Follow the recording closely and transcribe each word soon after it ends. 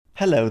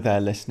Hello there,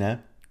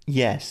 listener.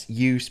 Yes,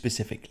 you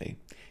specifically.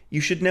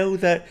 You should know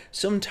that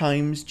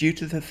sometimes, due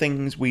to the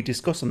things we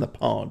discuss on the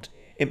pod,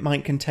 it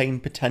might contain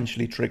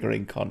potentially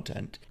triggering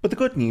content. But the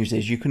good news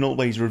is you can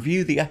always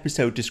review the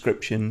episode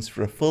descriptions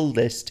for a full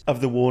list of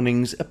the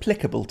warnings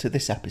applicable to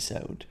this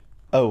episode.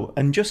 Oh,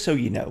 and just so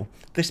you know,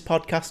 this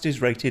podcast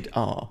is rated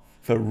R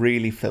for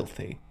really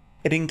filthy.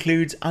 It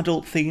includes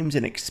adult themes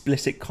and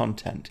explicit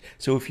content,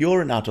 so if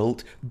you're an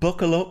adult,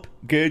 buckle up,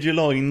 gird your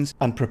loins,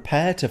 and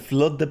prepare to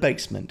flood the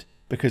basement,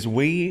 because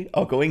we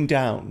are going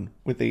down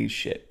with these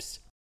ships.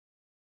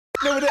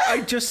 No,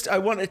 but I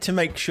wanted to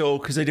make sure,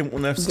 because I didn't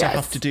want us to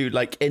have to do,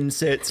 like,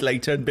 inserts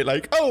later and be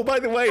like, oh, by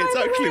the way, it's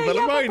actually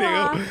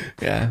Melamine.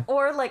 Yeah.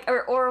 Or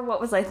what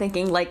was I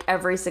thinking? Like,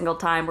 every single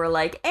time we're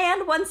like,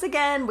 and once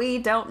again, we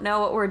don't know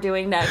what we're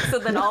doing next. So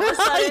then all of a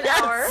sudden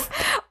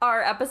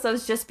our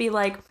episodes just be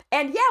like,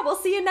 and yeah, we'll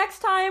see you next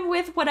time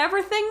with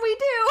whatever thing we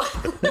do.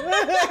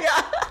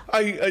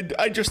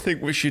 I just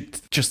think we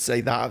should just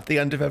say that at the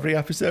end of every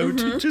episode.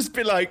 Mm-hmm. Just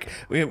be like,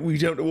 we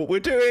don't know what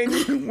we're doing.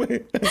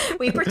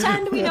 We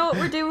pretend we know what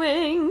we're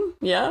doing.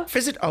 Yeah.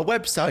 Visit our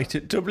website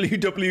at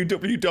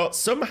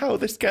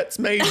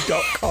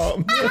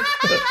www.somehowthisgetsmade.com.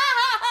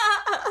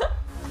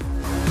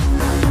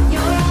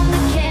 You're on the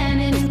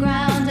cannon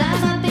ground,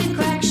 I'm up in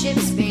crack ship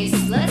space.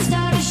 Let's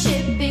start a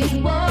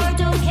shipping war,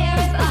 don't care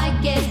if I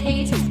get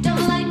hate.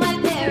 Don't like my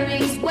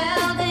pairings,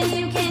 well then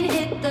you can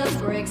hit the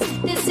bricks.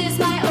 This is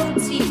my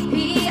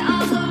OTP,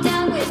 I'll go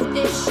down with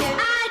this ship.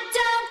 I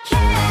don't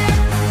care,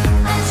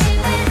 I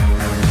ship it.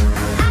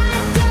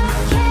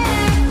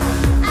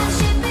 I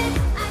ship it.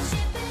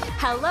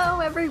 Hello,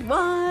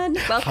 everyone.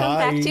 Welcome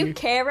Hi. back to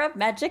Care of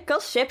Magical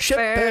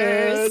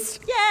Shippers.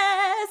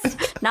 Yes.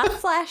 Not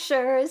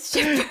slashers,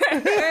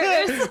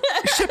 shippers.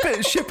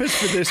 Shippers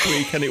for this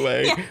week,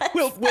 anyway. Yes.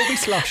 We'll be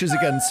slashers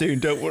again soon,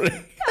 don't worry.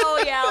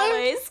 Oh, yeah,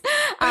 always.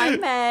 I'm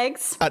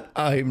Megs. And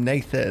I'm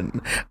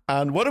Nathan.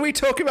 And what are we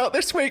talking about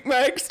this week,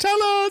 Megs?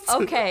 Tell us.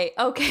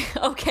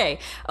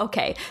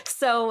 Okay.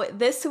 So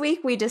this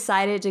week we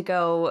decided to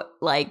go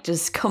like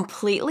just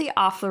completely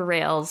off the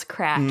rails,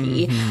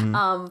 cracky,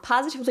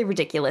 positively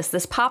ridiculous.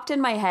 This popped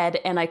in my head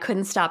and I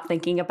couldn't stop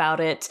thinking about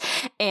it.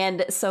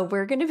 And so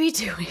we're going to be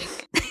doing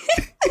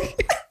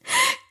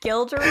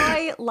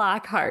Gilderoy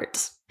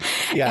Lockhart.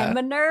 Yeah. And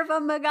Minerva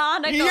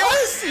McGonagall.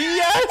 Yes.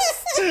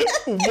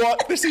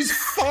 What? This is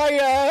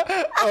fire.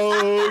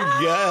 Oh,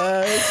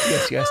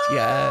 yes.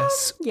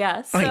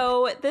 Yeah,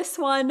 so this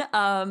one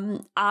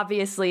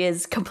obviously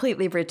is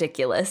completely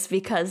ridiculous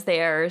because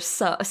they're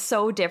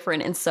so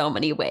different in so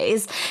many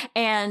ways.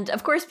 And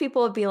of course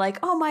people would be like,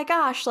 oh my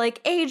gosh, like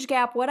age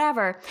gap,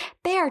 whatever.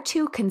 They are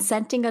two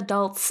consenting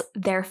adults.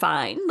 They're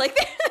fine. Like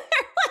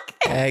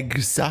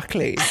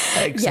Exactly.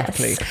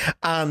 Yes.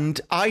 And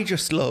I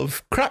just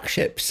love crack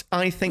ships.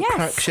 I think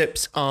crack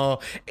ships are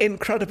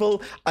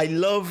incredible. I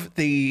love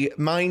the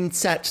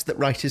mindset that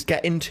writers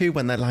get into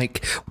when they're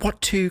like,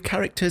 what two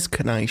characters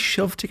can I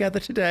shove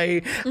together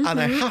today? And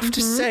I have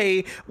to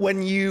say,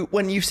 when you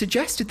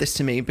suggested this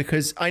to me,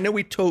 because I know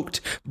we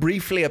talked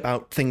briefly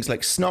about things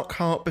like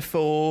Snockhart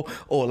before,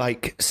 or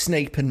like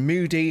Snape and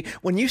Moody.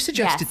 When you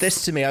suggested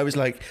this to me, I was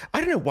like, I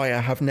don't know why I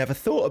have never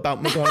thought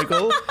about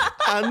McGonagall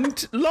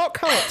and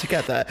Lockhart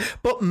together,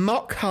 but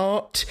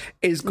Mockhart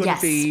is going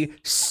to be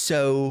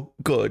so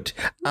good.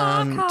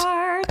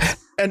 Lockhart.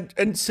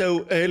 And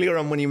so earlier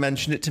on when you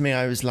mentioned it to me,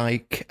 I was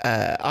like,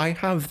 I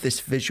have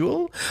this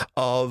visual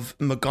of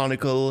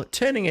McGonagall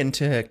turning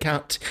into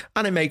cat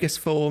animagus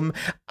form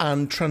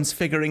and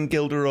transfiguring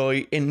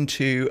Gilderoy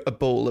into a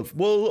ball of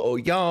wool or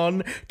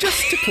yarn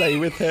just to play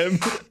with him.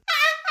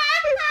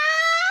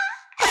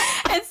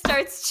 And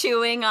starts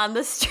chewing on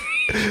the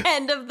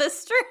end of the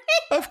string.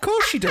 Of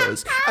course she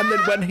does. And then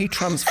when he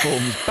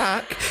transforms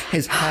back,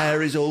 his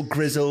hair is all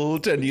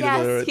grizzled. And he's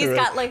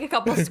got like a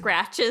couple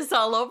scratches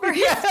all over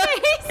his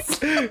face.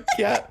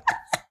 Yeah.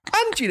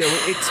 And, you know,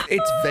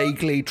 it's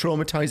vaguely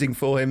traumatizing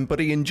for him,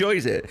 but he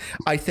enjoys it.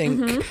 I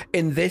think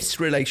in this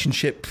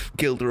relationship,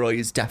 Gilderoy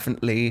is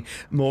definitely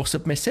more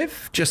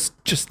submissive,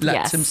 just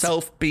lets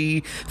himself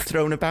be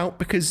thrown about,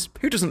 because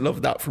who doesn't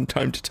love that from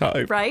time to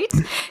time? Right?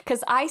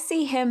 Because I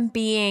see him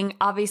being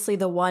obviously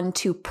the one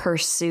to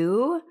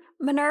pursue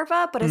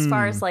Minerva, but as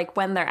far as like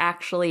when they're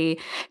actually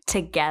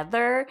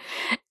together,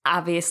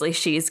 obviously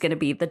she's going to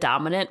be the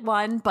dominant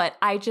one. But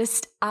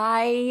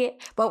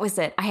what was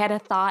it? I had a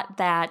thought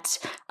that,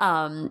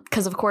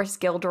 because of course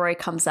Gilderoy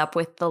comes up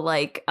with the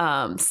like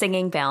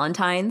singing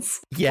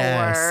Valentines for,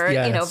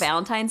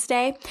 Valentine's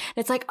Day. And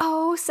it's like,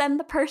 oh, send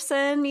the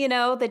person,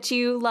 that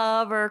you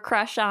love or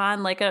crush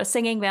on, like a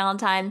singing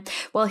Valentine.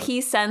 Well,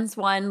 he sends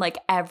one like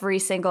every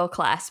single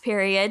class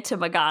period to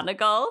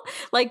McGonagall,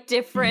 like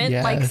different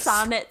like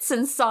sonnets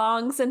and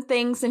songs and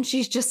things. And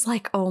she's just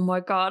like, oh my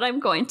God,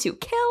 I'm going to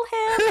kill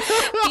him.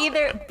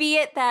 Be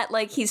it that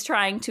like he's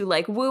trying to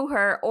like woo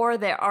her, or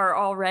they are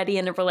already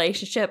in a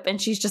relationship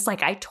and she's just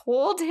like, I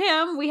told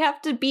him we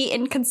have to be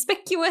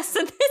inconspicuous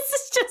and this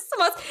is just the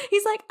most.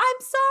 He's like,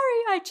 I'm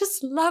sorry, I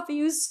just love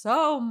you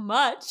so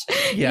much.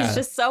 Yeah. He's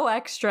just so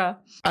extra.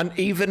 And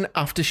even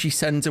after she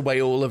sends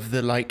away all of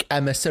the like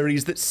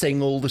emissaries that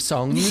sing all the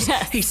songs,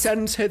 he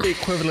sends her the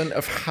equivalent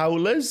of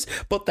howlers,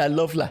 but they're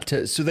love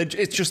letters. So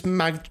it's just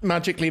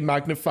magically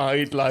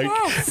magnified, like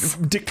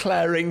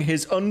declaring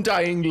his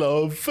undying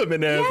love for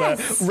Minerva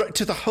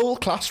to the whole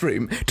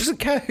classroom. Doesn't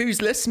care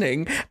who's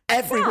listening.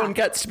 Everyone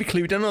gets to be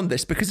clued in on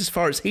this, because as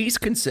far as he's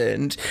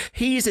concerned,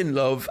 he's in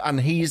love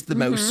and he's the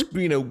most,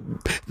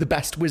 the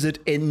best wizard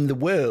in the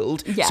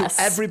world. Yes.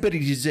 So everybody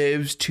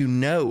deserves to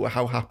know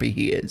how happy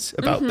he is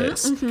about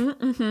this.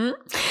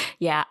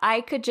 Yeah,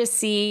 I could just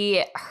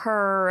see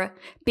her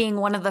being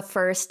one of the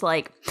first,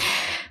 like,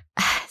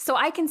 so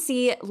I can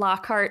see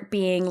Lockhart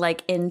being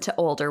like into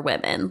older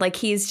women. Like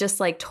he's just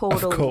like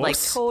total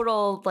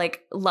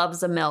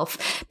loves a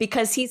MILF,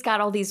 because he's got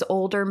all these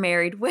older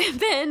married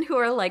women who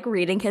are like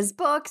reading his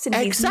books and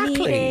he's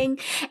meeting,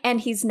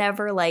 and he's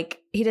never like,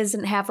 he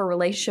doesn't have a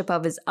relationship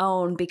of his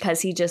own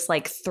because he just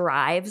like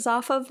thrives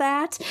off of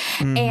that.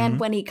 And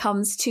when he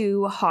comes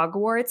to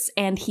Hogwarts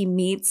and he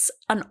meets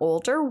an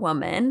older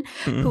woman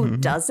who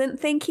doesn't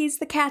think he's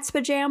the cat's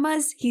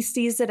pajamas, he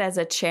sees it as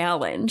a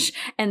challenge.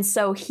 And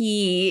so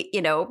he,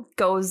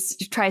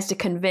 tries to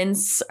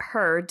convince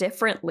her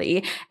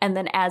differently. And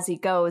then as he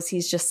goes,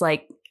 he's just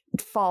like,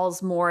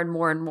 falls more and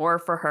more and more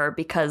for her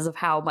because of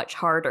how much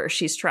harder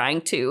she's trying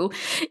to,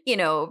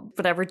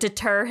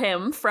 deter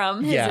him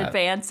from his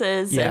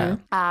advances. Yeah.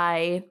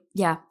 And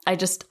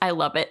I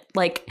love it.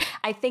 Like,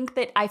 I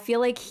feel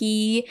like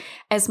he,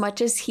 as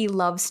much as he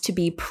loves to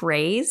be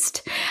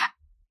praised,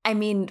 I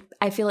mean,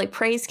 I feel like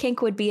praise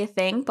kink would be a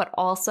thing, but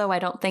also I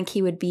don't think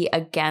he would be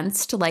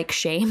against like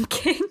shame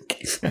kink,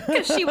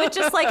 because she would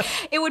just like,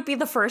 it would be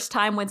the first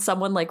time when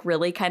someone like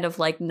really kind of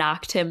like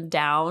knocked him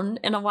down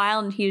in a while,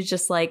 and he was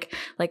just like,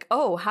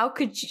 oh, how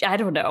could you? I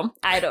don't know.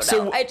 I just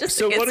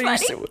think it's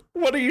funny.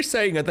 What are you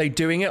saying? Are they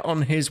doing it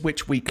on his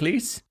Witch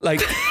Weeklies?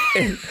 Like,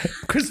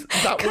 because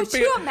that would be.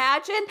 Could you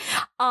imagine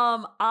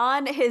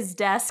on his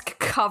desk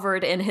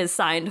covered in his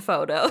signed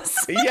photos?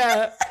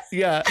 Yeah.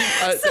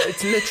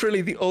 It's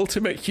literally the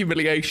ultimate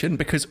humiliation,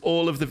 because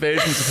all of the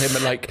versions of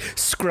him are like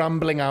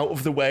scrambling out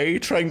of the way,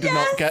 trying to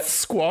not get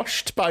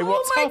squashed by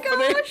what's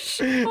happening.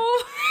 Gosh.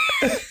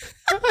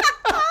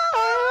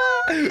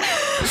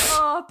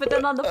 But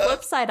then on the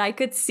flip side, I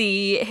could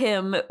see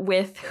him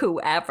with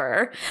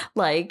whoever.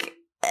 Like,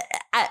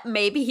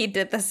 maybe he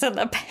did this in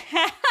the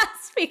past,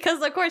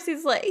 because of course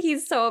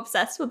he's so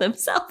obsessed with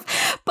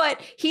himself,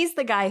 but he's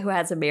the guy who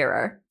has a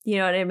mirror. You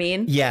know what I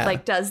mean? Yeah.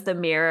 Like does the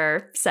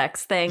mirror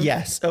sex thing.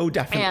 Yes. Oh,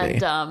 definitely.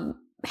 And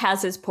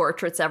has his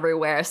portraits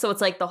everywhere. So it's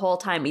like the whole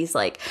time he's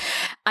like,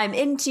 I'm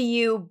into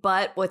you,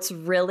 but what's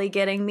really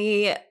getting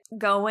me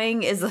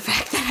going is the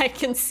fact that I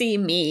can see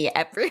me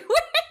everywhere.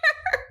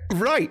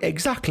 Right,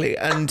 exactly.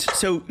 And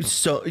so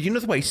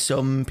the way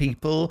some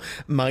people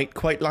might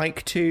quite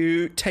like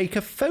to take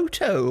a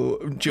photo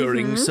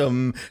during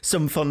some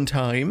fun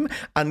time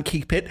and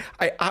keep it.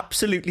 I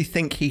absolutely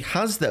think he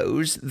has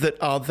those that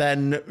are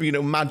then,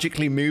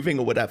 magically moving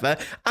or whatever,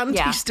 and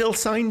he still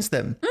signs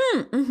them.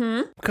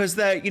 Because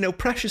they're,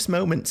 precious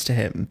moments to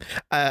him.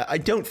 I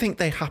don't think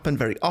they happen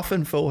very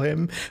often for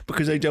him,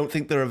 because I don't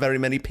think there are very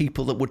many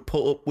people that would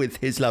put up with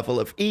his level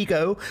of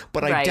ego,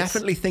 but I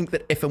definitely think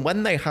that if and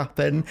when they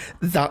happen,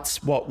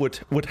 that's what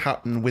would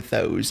happen with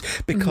those,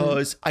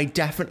 because I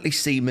definitely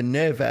see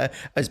Minerva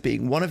as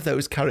being one of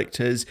those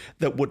characters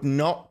that would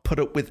not put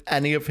up with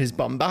any of his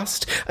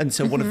bombast, and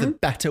so one of the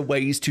better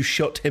ways to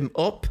shut him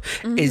up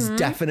is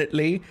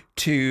definitely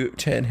to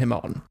turn him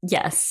on.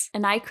 Yes.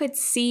 And I could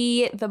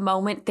see the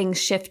moment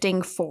things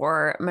shifting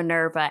for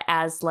Minerva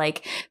as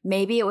like,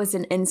 maybe it was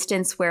an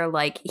instance where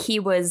like he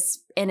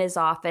was in his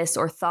office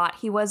or thought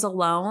he was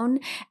alone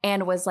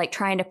and was like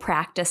trying to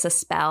practice a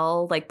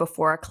spell like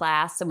before a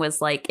class, and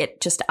was like, it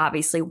just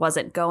obviously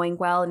wasn't going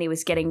well, and he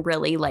was getting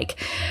really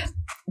like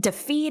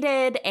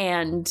defeated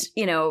and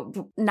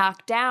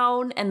knocked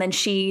down, and then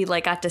she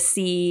like got to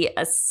see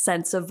a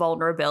sense of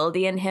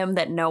vulnerability in him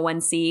that no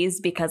one sees,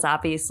 because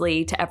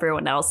obviously to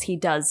everyone else he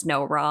does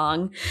no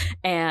wrong.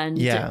 And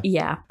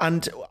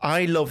and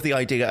I love the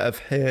idea of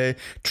her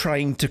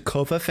trying to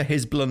cover for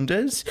his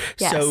blunders.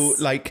 So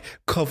like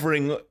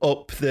covering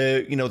up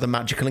the the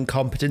magical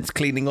incompetence,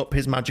 cleaning up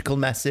his magical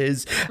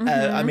messes.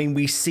 I mean,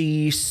 we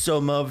see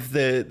some of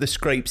the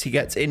scrapes he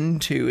gets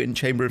into in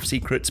Chamber of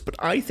Secrets, but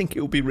I think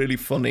it would be really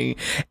funny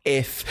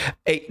if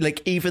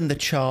even the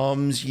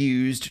charms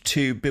used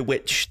to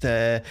bewitch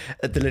the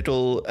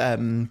little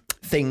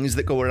things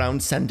that go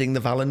around sending the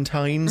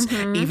Valentines,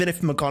 even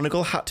if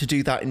McGonagall had to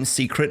do that in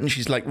secret and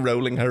she's like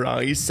rolling her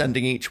eyes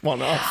sending each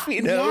one off,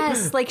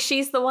 Yes, like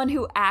she's the one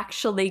who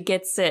actually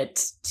gets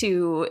it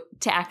to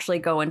actually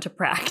go into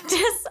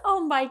practice.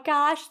 Oh my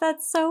gosh,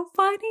 that's so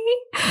funny.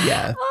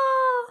 Yeah.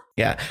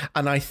 Yeah,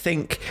 and I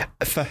think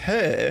for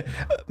her,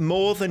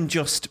 more than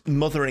just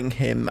mothering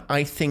him,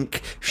 I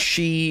think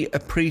she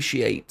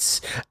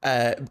appreciates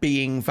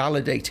being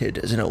validated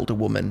as an older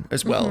woman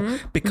as well,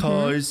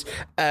 because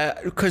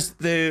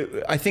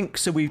I think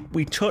so.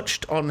 We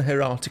touched on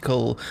her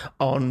article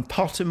on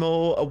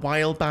Pottermore a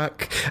while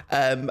back,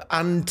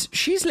 and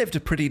she's lived a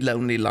pretty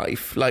lonely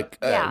life. Like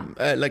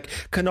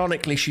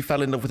canonically, she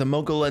fell in love with a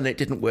Muggle and it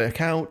didn't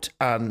work out,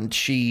 and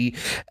she's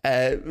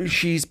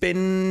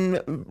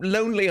been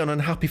lonely and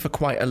unhappy for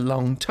quite a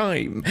long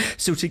time.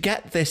 So to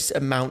get this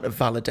amount of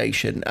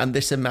validation and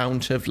this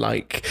amount of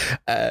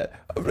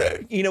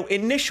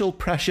initial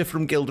pressure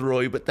from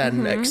Gilderoy, but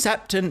then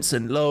acceptance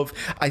and love,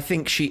 I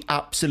think she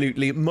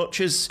absolutely,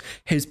 much as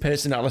his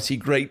personality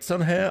grates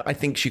on her, I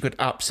think she could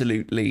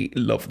absolutely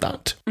love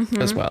that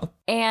as well.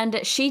 And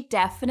she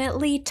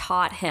definitely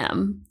taught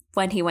him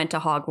when he went to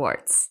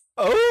Hogwarts.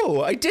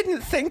 Oh, I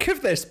didn't think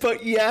of this,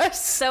 but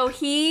yes. So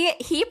he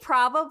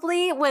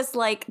probably was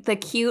like the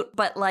cute,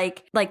 but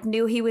like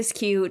knew he was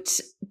cute,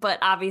 but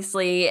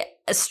obviously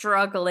a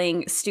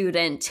struggling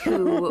student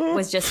who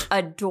was just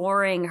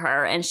adoring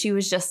her. And she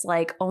was just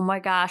like, oh my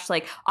gosh,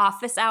 like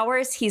office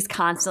hours, he's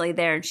constantly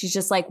there. And she's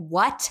just like,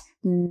 what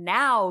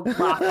now,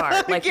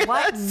 Lockhart? Like, Yes.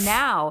 what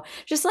now?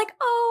 Just like,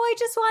 oh, I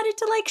just wanted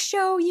to like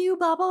show you,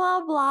 blah, blah,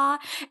 blah, blah.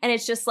 And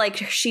it's just like,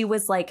 she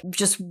was like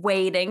just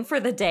waiting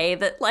for the day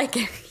that like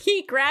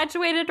he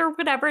graduated or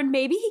whatever. And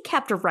maybe he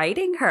kept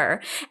writing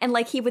her. And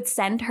like he would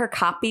send her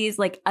copies,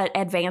 like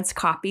advanced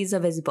copies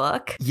of his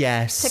book.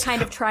 Yes. To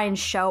kind of try and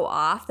show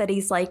off that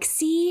he's like,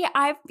 see,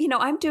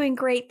 I'm doing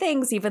great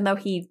things, even though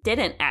he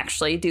didn't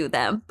actually do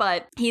them.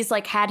 But he's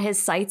like had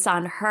his sights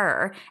on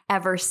her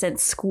ever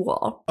since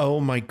school.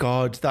 Oh my God,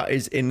 that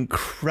is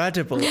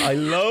incredible. I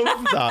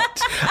love that.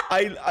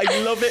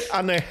 I love it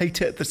and I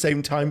hate it at the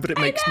same time, but it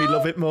makes me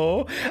love it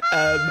more.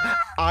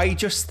 I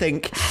just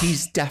think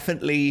he's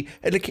definitely,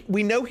 like,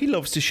 we know he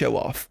loves to show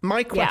off.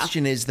 My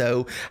question is,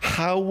 though,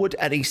 how would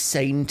any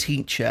sane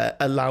teacher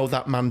allow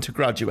that man to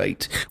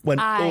graduate when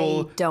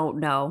I don't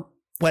know.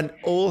 When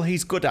all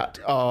he's good at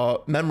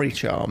are memory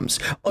charms,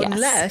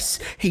 unless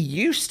he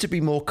used to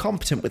be more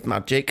competent with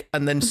magic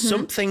and then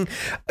something.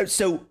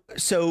 So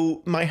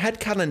my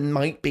headcanon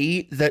might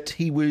be that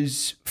he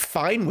was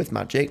fine with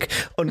magic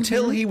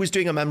until he was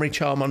doing a memory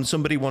charm on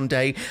somebody one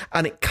day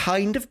and it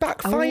kind of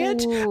backfired.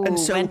 And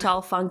so went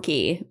all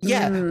funky.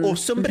 yeah, or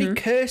somebody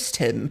cursed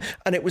him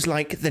and it was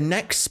like the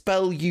next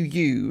spell you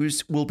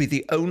use will be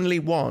the only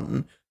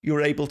one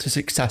you're able to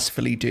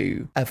successfully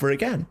do ever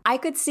again. I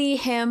could see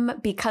him,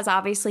 because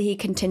obviously he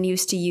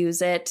continues to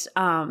use it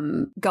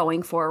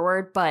going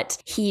forward, but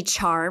he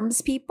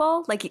charms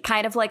people, like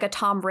kind of like a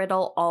Tom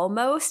Riddle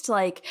almost.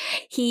 Like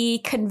he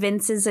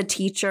convinces a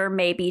teacher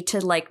maybe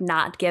to like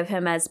not give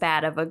him as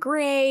bad of a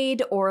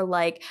grade, or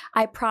like,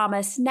 I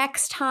promise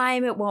next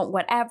time it won't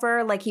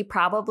whatever. Like he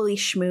probably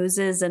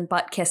schmoozes and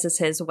butt kisses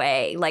his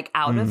way like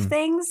out of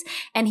things,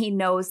 and he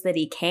knows that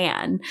he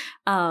can.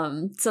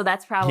 So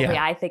that's probably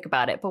I think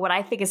about it. But what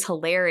I think is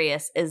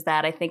hilarious is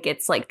that I think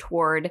it's like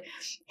toward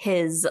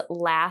his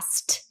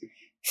last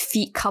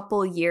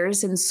couple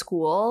years in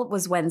school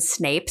was when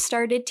Snape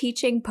started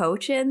teaching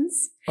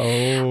potions.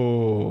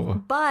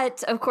 Oh.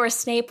 But of course,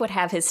 Snape would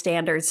have his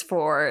standards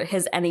for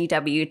his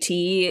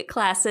NEWT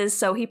classes,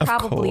 so he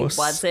probably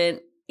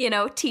wasn't,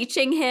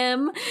 teaching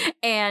him.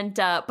 And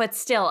but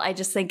still, I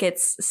just think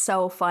it's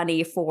so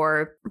funny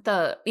for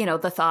the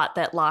thought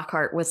that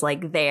Lockhart was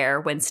like there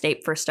when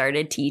Snape first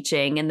started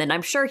teaching. And then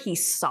I'm sure he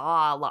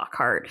saw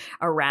Lockhart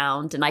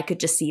around, and I could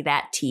just see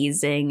that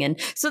teasing. And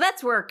so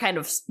that's where kind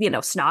of,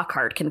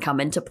 Snockhart can come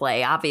into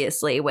play,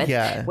 obviously, with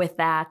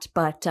that.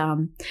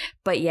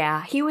 But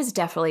yeah, he was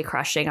definitely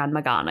crushing on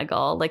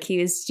McGonagall. Like he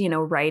was,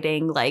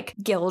 writing like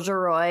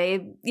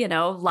Gilderoy,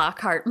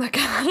 Lockhart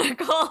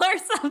McGonagall or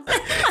something.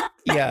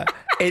 Yeah,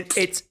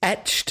 it's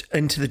etched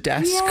into the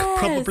desk,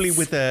 probably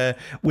with a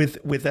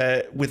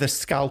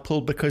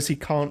scalpel, because he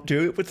can't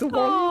do it with the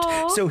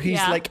wand. So he's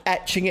like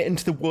etching it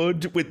into the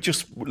wood with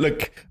just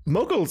like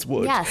Muggle's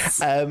wood. Yes.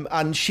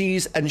 And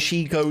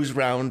she goes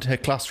round her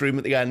classroom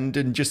at the end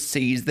and just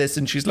sees this,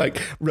 and she's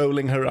like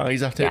rolling her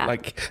eyes at it,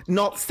 like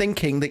not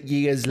thinking that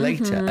years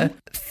later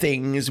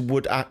things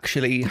would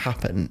actually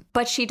happen.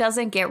 But she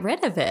doesn't get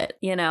rid of it,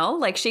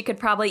 like she could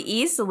probably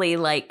easily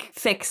like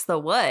fix the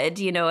wood.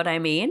 You know what I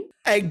mean?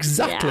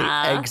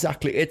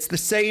 Exactly. It's the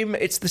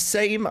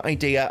same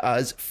idea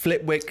as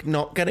Flitwick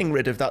not getting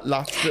rid of that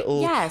last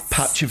little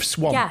patch of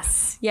swamp.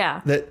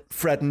 That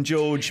Fred and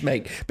George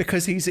make,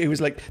 because he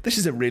was like, this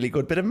is a really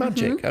good bit of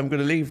magic. I'm going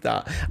to leave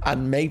that.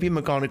 And maybe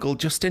McGonagall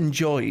just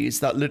enjoys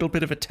that little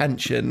bit of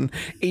attention,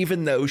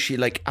 even though she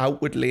like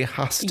outwardly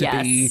has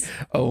to be,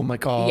 oh my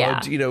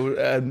God,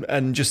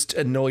 and just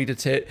annoyed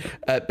at it.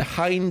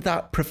 Behind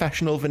that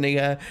professional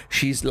veneer,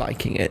 she's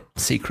liking it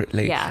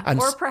secretly. Yeah. And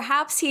or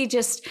perhaps he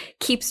just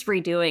keeps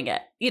redoing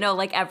it,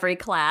 like every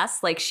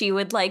class. Like she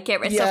would like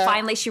get rid. So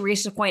finally she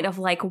reached a point of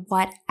like,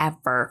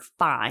 whatever,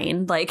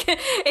 fine. Like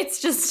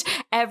it's just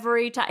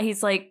every time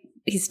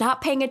he's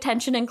not paying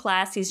attention in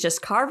class. He's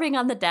just carving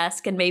on the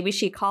desk, and maybe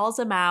she calls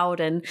him out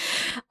and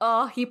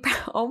oh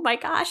my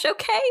gosh.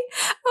 Okay.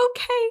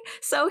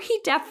 So he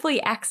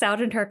definitely acts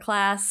out in her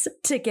class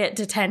to get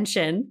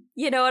detention.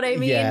 You know what I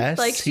mean? Yes,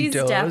 like he she's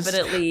does.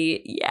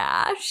 definitely,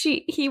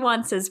 he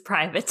wants his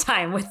private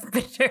time with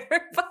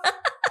Minerva.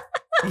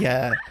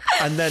 Yeah,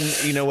 and then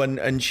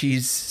and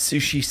she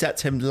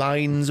sets him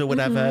lines or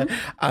whatever,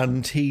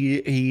 and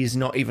he's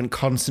not even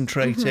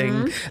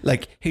concentrating.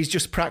 Like he's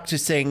just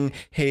practicing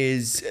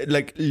his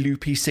like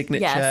loopy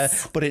signature,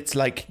 but it's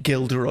like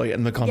Gilderoy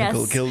and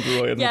McGonagall,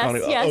 Gilderoy and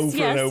McGonagall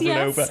over and over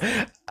and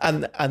over.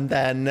 And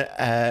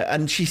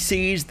then she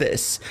sees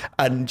this,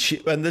 and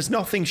there's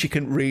nothing she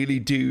can really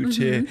do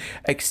to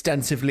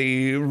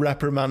extensively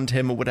reprimand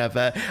him or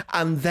whatever.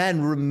 And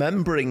then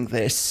remembering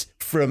this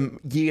from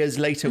years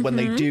later when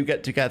they do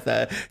get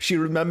together, she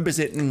remembers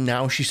it, and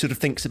now she sort of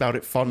thinks about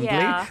it fondly.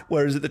 Yeah.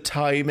 Whereas at the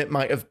time it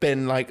might have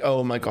been like,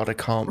 oh my God, I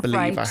can't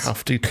believe I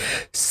have to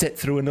sit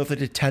through another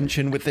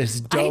detention with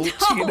this dolt.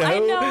 I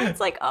know.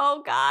 It's like,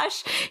 oh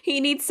gosh, he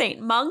needs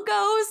St.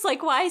 Mungo's.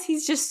 Like, why is he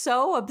just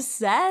so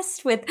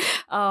obsessed with,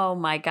 oh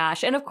my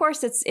gosh. And of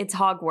course it's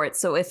Hogwarts.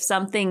 So if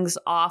something's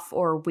off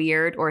or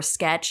weird or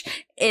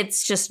sketch,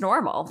 it's just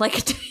normal.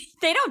 Like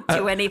they don't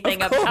do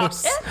anything about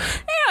it.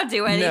 They don't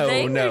do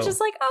anything. No. They're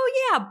just like,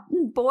 oh yeah,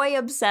 boy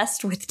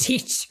obsessed with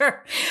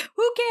teacher.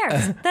 Who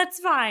cares? That's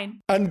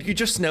fine. And you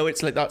just know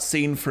it's like that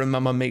scene from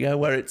Mamma Mia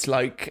where it's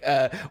like,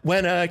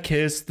 when I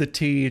kiss the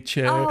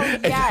teacher. Oh,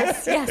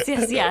 yes.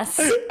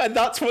 And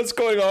that's what's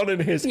going on in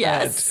his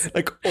head,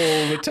 like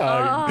all the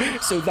time.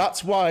 So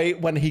that's why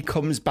when he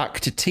comes back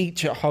to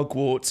teach at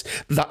Hogwarts,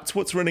 that's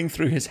what's running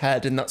through his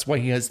head, and that's why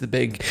he has the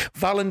big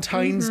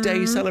Valentine's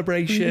Day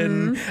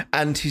celebration.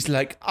 And he's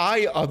like,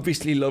 I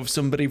obviously love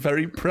somebody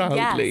very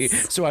proudly,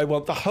 so I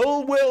want the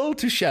whole world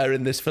to share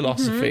in this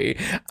philosophy.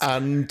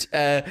 And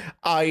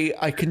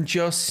I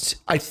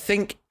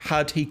think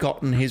had he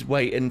gotten his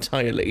way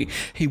entirely,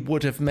 he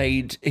would have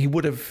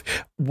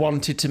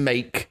wanted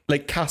to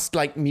cast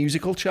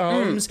musical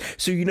charms.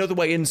 So the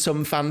way in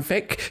some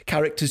fanfic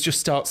characters just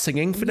start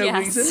singing for no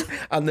reason,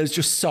 and there's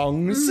just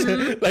songs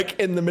like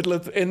in the middle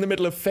of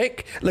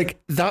fic.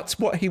 Like that's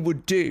what he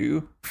would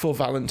do for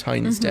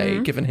Valentine's Day,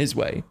 given his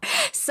way.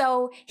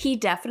 So he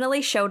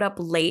definitely showed up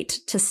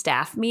late to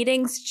staff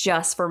meetings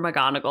just for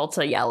McGonagall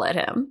to yell at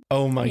him.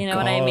 Oh my God. You know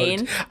what I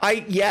mean?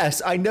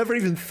 I never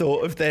even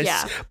thought of this,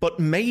 but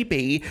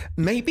maybe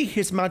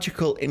his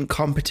magical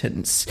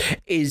incompetence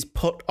is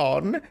put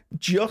on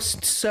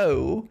just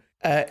so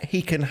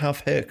he can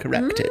have her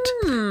corrected.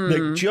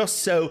 Like just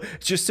so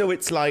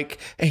it's like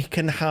he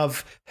can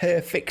have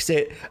her fix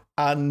it,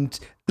 and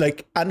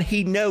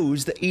he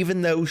knows that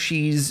even though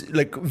she's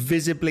like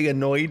visibly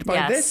annoyed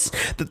by this,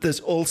 that there's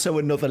also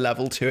another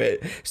level to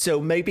it.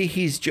 So maybe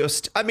he's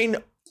just,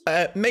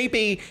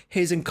 maybe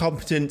his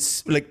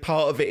incompetence, like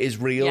part of it is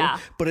real,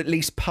 but at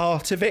least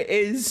part of it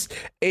is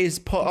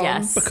put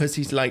on because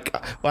he's like,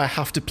 well, I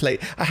have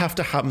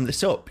to ham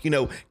this up.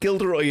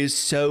 Gilderoy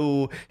is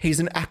he's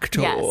an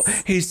actor.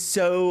 He's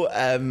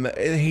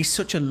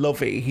such a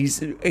lovey.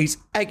 He's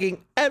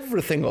egging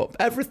everything up.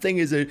 Everything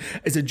is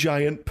a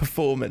giant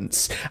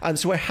performance. And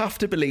so I have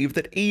to believe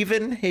that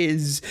even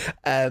his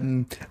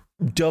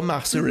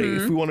dumbassery,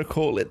 if we want to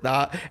call it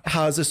that,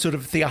 has a sort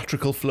of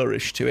theatrical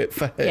flourish to it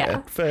for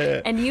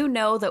her. And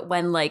that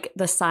when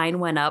the sign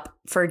went up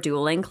for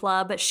dueling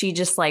club, she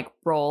just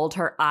rolled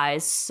her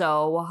eyes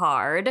so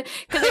hard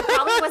because it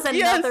probably was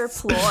another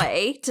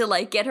ploy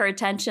to get her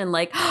attention.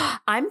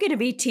 I'm going to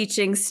be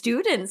teaching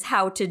students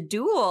how to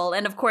duel,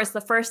 and of course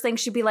the first thing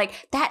she'd be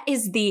like, that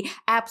is the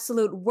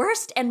absolute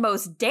worst and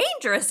most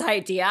dangerous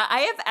idea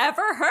I have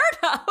ever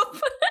heard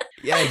of.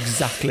 Yeah,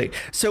 exactly.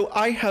 So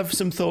I have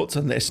some thoughts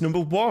on this. Number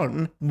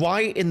one,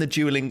 why in the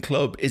dueling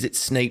club is it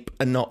Snape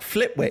and not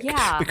Flitwick?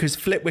 Yeah. Because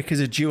Flitwick is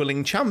a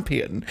dueling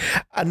champion.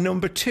 And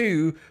number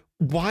two,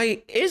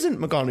 why isn't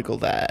McGonagall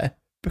there?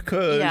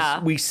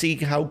 Because we see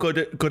how good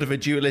of a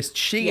duelist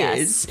she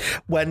is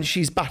when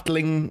she's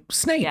battling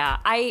Snape. Yeah,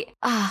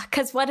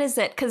 because what is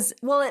it? Because,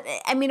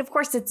 of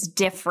course it's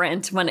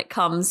different when it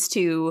comes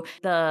to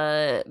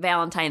the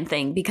Valentine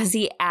thing, because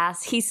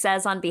he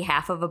says on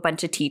behalf of a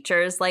bunch of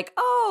teachers,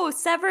 oh,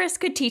 Severus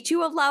could teach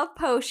you a love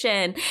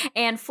potion,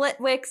 and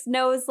Flitwick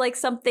knows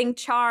something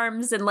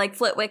charms, and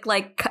Flitwick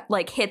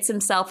hits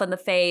himself in the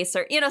face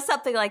or,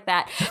 something like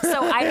that.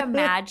 So I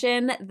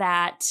imagine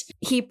that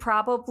he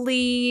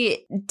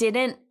probably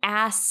didn't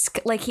ask,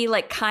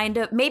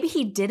 maybe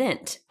he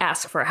didn't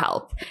ask for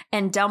help,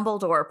 and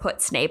Dumbledore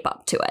put Snape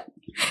up to it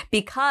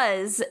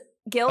because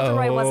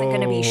Gilderoy wasn't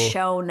going to be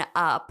shown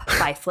up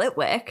by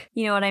Flitwick.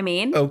 You know what I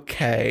mean?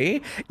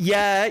 Okay.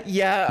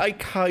 Yeah, I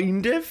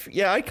kind of see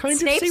where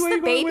Snape's you're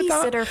going with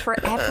that. Snape's the babysitter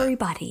for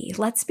everybody.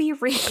 Let's be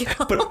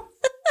real.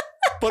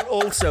 But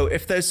also,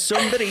 if there's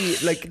somebody,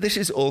 this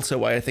is also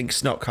why I think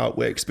Snotcart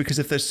works, because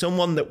if there's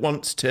someone that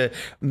wants to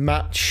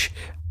match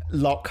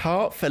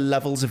Lockhart for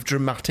levels of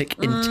dramatic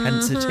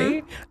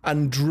intensity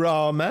and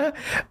drama,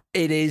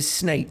 it is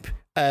Snape.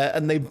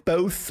 And they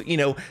both,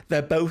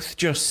 they're both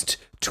just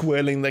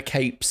twirling their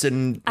capes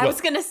and... I was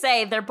going to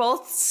say, they're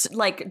both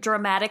like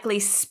dramatically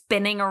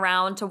spinning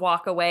around to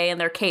walk away and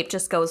their cape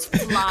just goes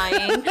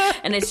flying.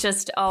 And it's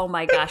just, oh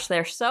my gosh,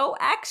 they're so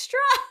extra.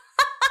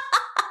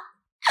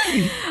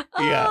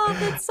 Oh,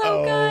 that's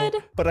so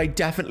good. But I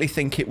definitely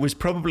think it was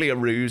probably a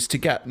ruse to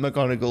get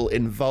McGonagall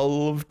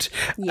involved.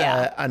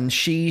 Yeah. And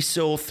she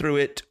saw through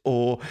it,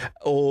 or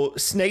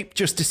Snape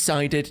just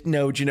decided,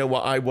 no, do you know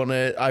what? I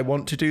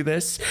want to do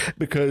this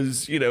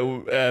because,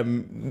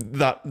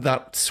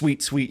 that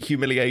sweet, sweet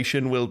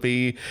humiliation will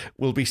be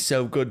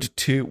so good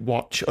to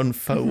watch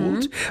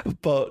unfold.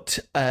 But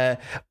I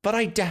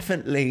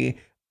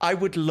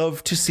would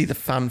love to see the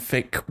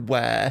fanfic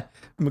where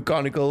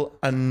McGonagall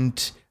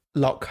and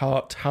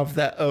Lockhart have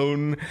their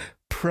own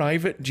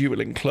private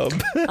dueling club.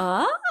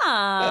 So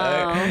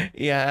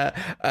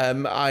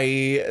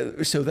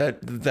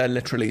they're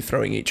literally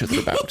throwing each other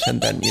about and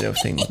then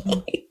saying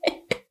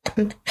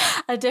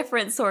a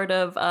different sort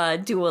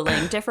of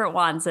dueling, different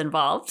wands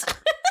involved.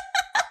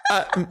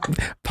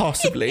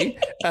 Possibly.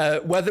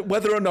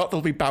 Whether or not they'll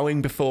be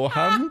bowing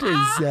beforehand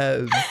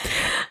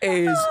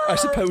is I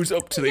suppose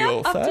up to the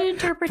author. Up to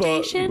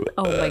interpretation.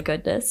 But, oh my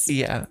goodness.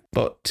 Yeah,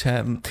 but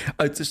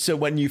so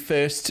when you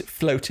first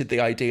floated the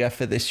idea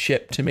for this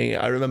ship to me,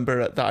 I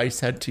remember that I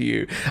said to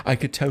you, I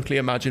could totally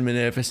imagine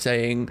Minerva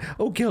saying,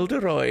 "Oh,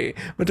 Gilderoy,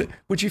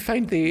 would you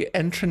find the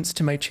entrance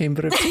to my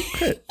chamber of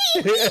secrets?"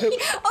 Oh yeah,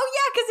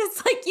 because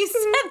it's like you said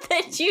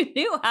that you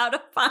knew how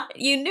to find.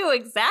 You knew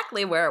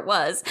exactly where it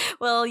was.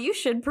 Well, you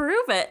should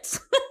prove it.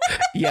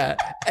 Yeah,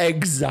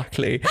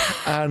 exactly.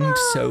 And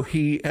so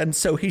he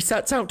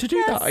sets out to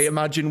do that, I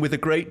imagine, with a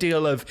great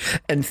deal of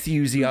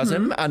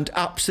enthusiasm and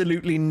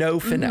absolutely no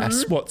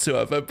finesse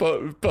whatsoever.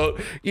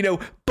 But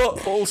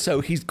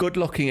also he's good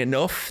looking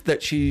enough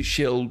that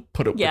she'll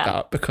put up with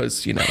that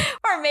because,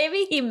 Or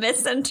maybe he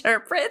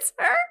misinterprets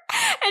her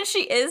and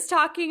she is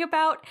talking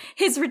about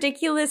his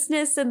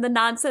ridiculousness and the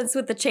nonsense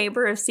with the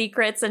Chamber of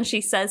Secrets, and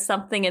she says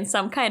something in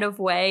some kind of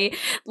way,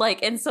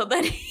 and so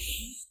then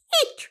he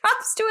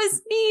drops to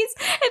his knees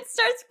and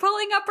starts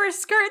pulling up her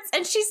skirts,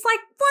 and she's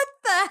like, "What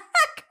the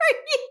heck are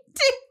you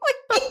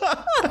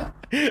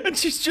doing?" And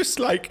she's just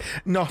like,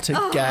 "Not again.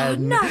 Oh,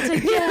 not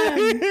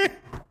again."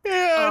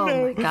 Yeah,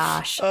 my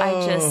gosh.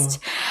 I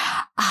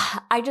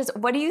just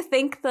what do you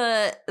think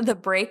the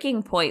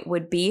breaking point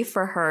would be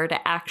for her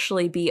to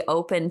actually be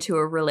open to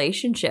a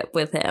relationship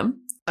with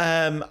him?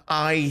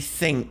 I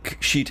think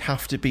she'd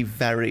have to be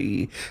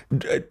very.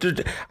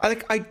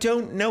 I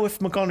don't know if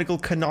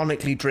McGonagall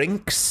canonically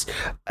drinks.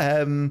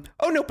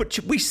 But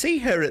we see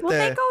her at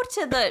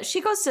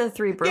she goes to the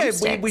Three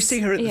Broomsticks. Yeah, we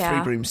see her at the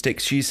Three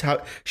Broomsticks. She's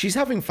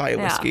having fire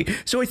whiskey.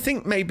 So I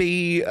think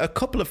maybe a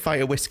couple of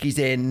fire whiskeys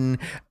in,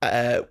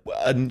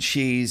 and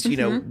she's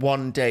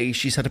one day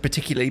she's had a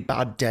particularly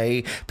bad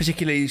day,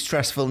 particularly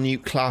stressful new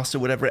class or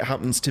whatever it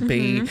happens to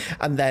be,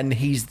 and then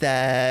he's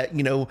there,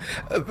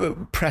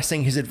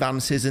 pressing his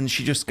advances, and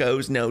she just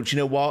goes, "No, do you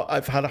know what?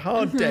 I've had a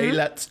hard day.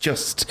 Let's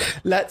just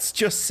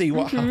see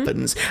what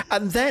happens."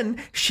 And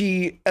then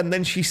she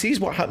sees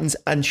what happens,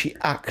 and she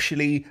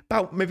actually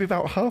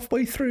about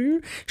halfway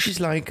through,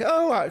 she's like,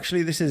 "Oh,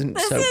 actually, this isn't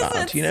so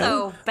bad."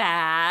 So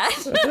bad.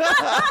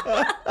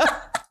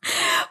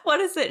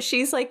 What is it?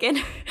 She's in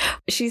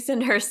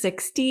her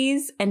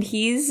 60s, and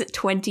he's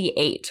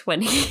 28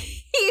 when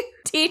he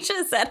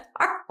teaches at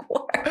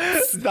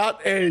Hogwarts. That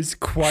is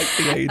quite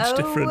the age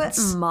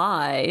difference. Oh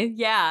my.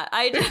 Yeah.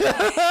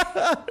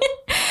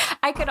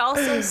 I could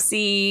also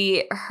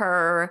see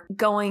her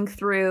going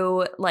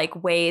through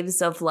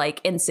waves of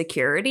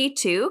insecurity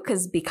too,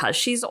 because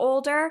she's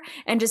older,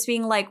 and just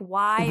being like,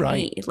 why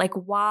me?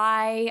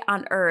 Why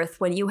on earth,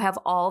 when you have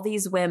all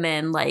these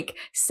women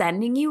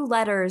sending you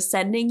letters,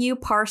 sending you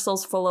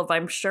parcels full of,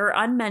 I'm sure,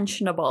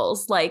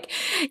 unmentionables,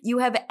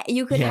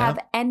 you could have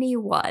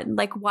anyone.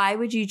 Why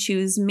would you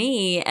choose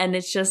me? And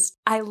it's just,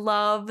 I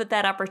love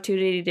that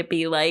opportunity to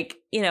be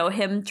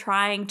him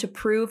trying to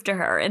prove to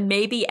her, and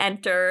maybe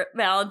enter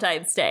Valentine's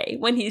Day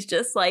when he's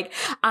just like,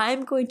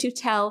 "I'm going to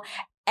tell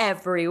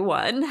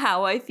everyone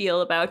how I feel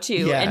about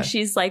you." Yeah. And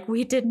she's like,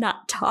 "We did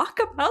not talk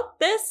about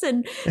this."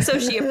 And so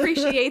she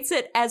appreciates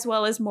it as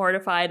well as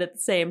mortified at the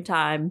same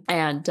time.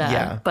 And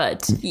I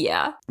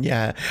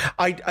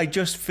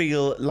just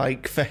feel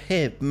like for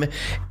him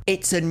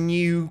it's a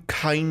new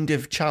kind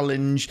of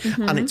challenge,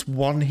 and it's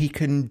one he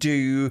can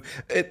do.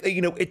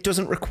 It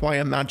doesn't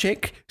require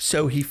magic,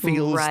 so he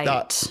feels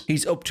that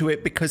he's up to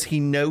it because he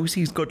knows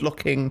he's good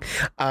looking,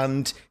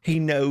 and he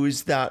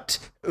knows that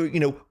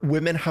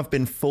women have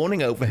been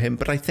fawning over him,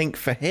 but I think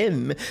for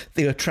him,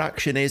 the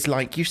attraction is,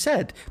 like you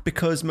said,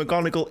 because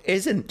McGonagall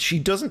isn't. She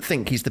doesn't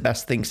think he's the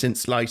best thing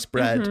since sliced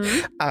bread.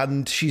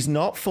 And she's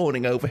not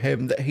fawning over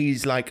him that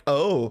he's like,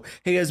 oh,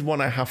 here's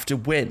one I have to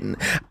win.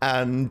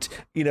 And,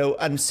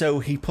 and so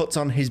he puts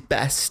on his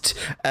best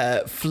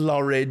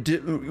florid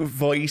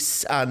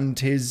voice and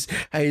his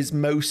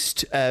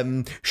most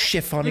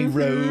chiffony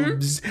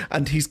robes,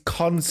 and he's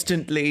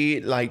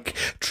constantly like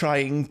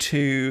trying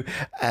to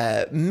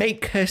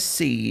make her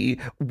see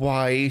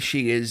why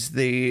she is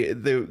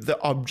the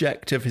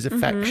object of his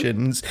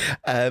affections.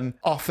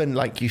 Often,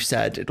 like you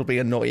said, it'll be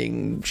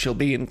annoying. She'll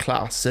be in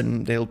class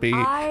and they'll be...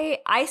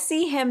 I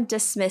see him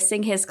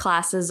dismissing his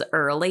classes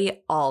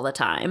early all the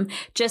time,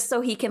 just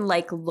so he can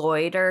like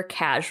loiter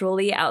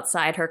casually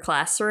outside her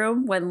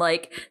classroom when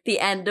like the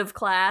end of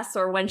class,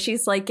 or when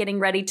she's like getting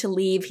ready to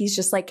leave, he's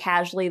just like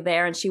casually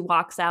there, and she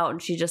walks out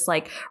and she just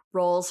like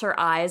rolls her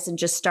eyes and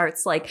just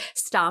starts like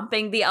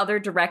stomping the other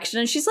direction,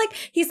 and he's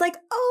like,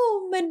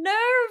 oh, Minerva,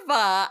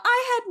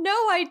 I had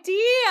no idea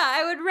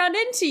I would run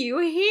into you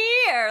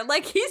here.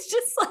 Like he's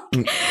just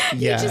like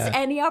just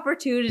any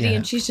opportunity,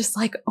 and she's just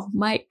like, oh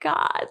my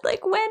god,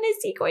 like when is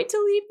he going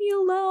to leave me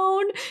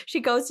alone? She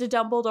goes to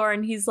Dumbledore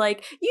and he's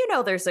like,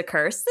 there's a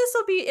curse,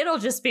 it'll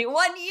just be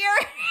 1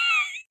 year.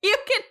 You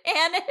can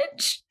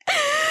manage.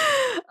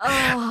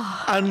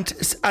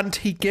 And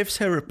he gives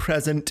her a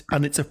present,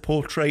 and it's a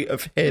portrait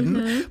of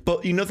him.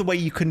 But the way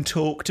you can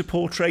talk to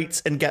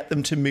portraits and get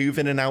them to move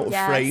in and out of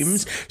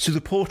frames. So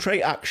the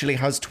portrait actually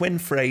has twin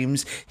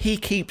frames. He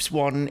keeps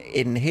one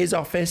in his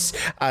office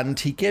and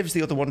he gives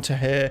the other one to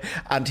her,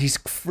 and he's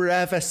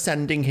forever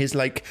sending his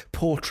like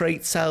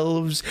portrait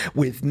selves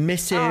with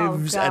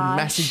missives and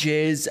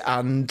messages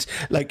and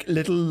like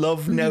little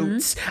love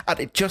notes, and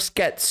it just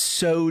gets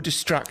so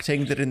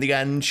distracting that in the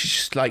end she's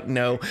just like,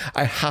 no,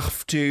 I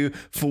have to,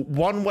 for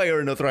one way or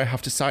another, I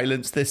have to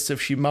silence this. So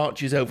she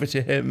marches over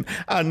to him,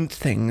 and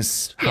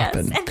things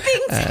happen. And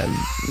things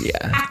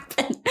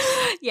happen.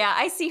 Yeah,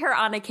 I see her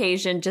on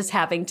occasion just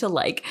having to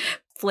like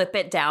flip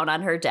it down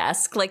on her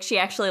desk. Like she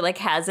actually like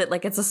has it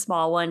like it's a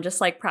small one just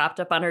like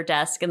propped up on her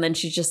desk, and then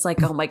she's just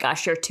like, oh my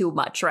gosh, you're too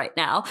much right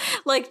now.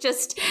 Like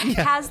just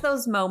has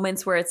those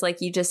moments where it's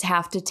like you just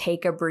have to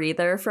take a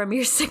breather from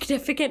your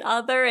significant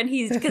other, and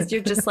because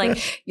you're just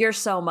like, you're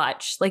so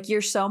much. Like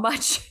you're so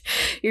much.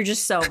 You're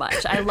just so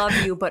much. I love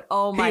you, but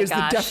oh my gosh. He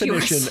is the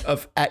definition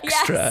of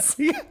extra.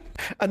 Yes.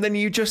 And then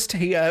you just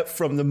hear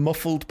from the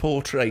muffled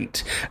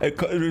portrait,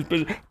 but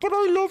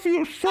I love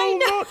you so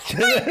much.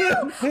 I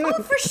know.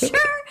 Oh, for sure.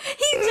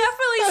 He's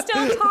definitely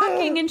still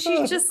talking, and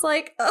she's just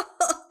like, oh,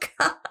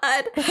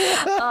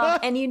 God.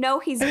 And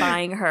he's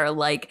buying her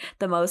like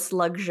the most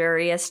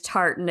luxurious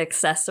tartan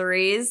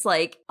accessories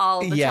like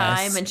all the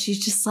time. And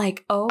she's just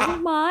like, oh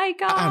my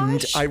gosh.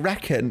 And I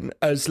reckon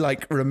as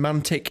like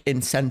romantic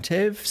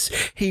incentives,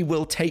 he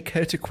will take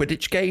her to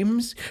Quidditch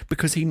games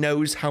because he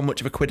knows how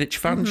much of a Quidditch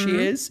fan she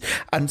is.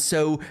 And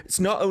so it's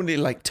not only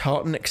like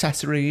tartan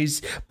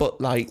accessories,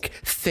 but like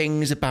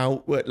things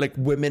about like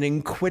women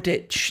in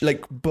Quidditch,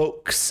 like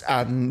books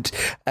and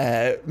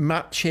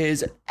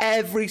matches,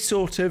 every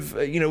sort of,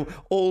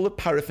 all the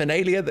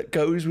paraphernalia that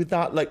goes with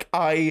that. Like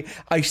I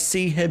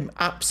see him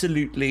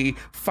absolutely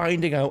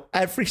finding out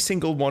every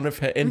single one of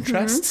her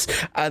interests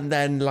and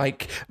then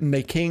like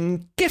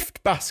making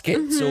gift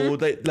baskets or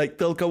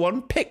they'll go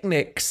on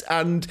picnics,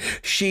 and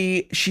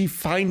she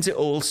finds it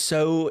all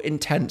so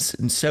intense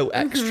and so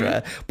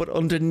extra, but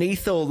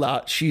underneath all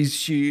that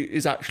she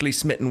is actually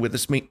smitten with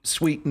the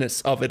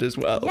sweetness of it as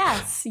well.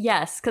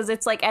 Yes, because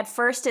it's like at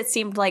first it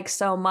seemed like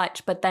so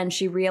much, but then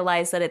she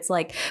realized that it's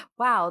like,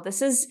 wow,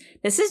 this is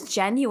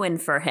genuine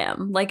for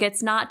him. Like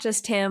it's not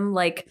just him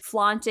like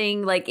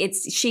flaunting, like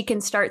she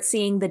can start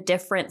seeing the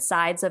different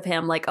sides of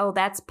him, like, oh,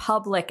 that's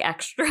public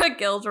extra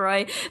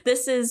Gilderoy,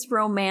 this is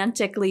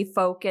romantically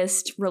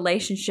focused,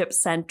 relationship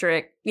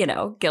centric,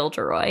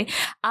 Gilderoy.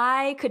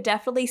 I could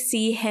definitely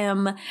see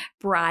him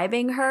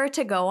bribing her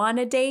to go on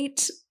a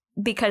date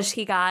because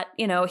he got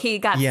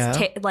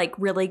like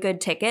really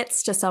good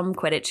tickets to some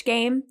Quidditch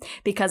game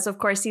because of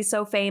course he's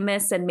so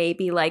famous, and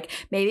maybe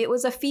it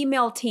was a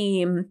female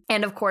team,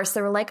 and of course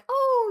they were like,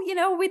 oh,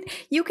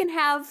 you can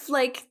have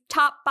like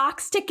top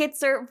box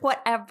tickets or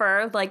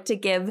whatever, like to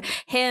give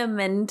him.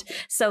 And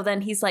so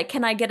then he's like,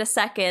 can I get a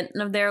second?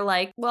 And they're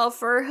like, well,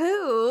 for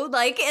who?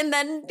 Like, and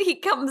then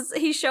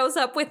he shows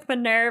up with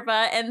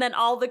Minerva, and then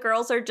all the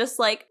girls are just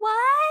like, what?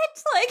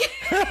 Like,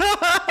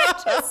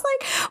 just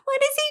like,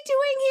 what is he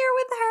doing here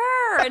with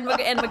her?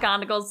 And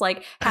McGonagall's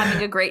like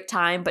having a great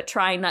time, but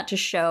trying not to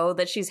show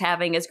that she's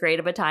having as great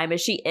of a time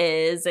as she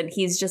is. And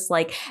he's just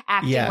like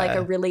acting like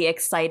a really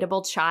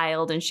excitable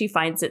child, and she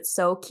finds it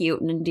so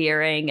cute and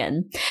endearing.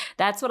 And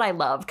that's what I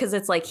love, because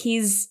it's like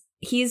he's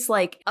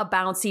like a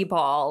bouncy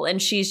ball,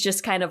 and she's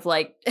just kind of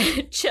like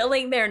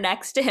chilling there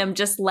next to him,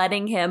 just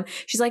letting him.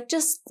 She's like,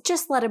 just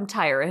let him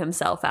tire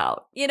himself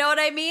out. You know what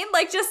I mean?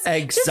 Like just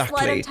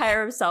let him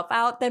tire himself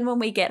out. Then when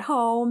we get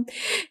home,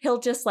 he'll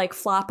just like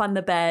flop on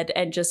the bed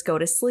and just go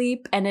to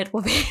sleep, and it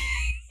will be,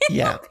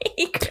 it'll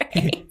be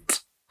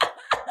great.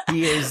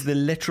 He is the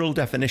literal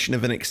definition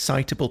of an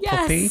excitable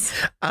puppy,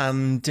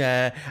 and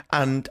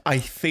I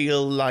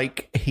feel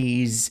like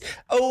he's,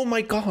 oh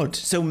my god,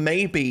 so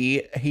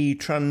maybe he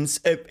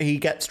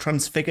gets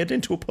transfigured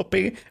into a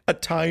puppy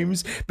at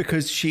times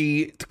because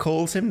she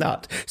calls him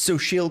that. So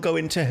she'll go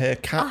into her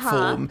cat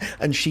form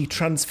and she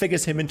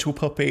transfigures him into a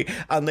puppy,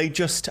 and they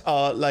just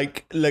are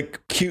like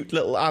cute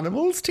little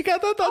animals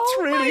together. That's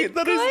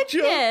that is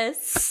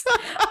just.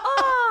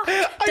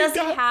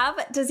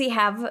 Does he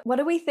have, what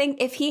do we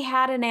think, if he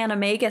had an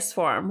animagus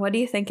form, what do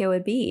you think it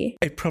would be?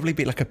 It'd probably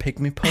be like a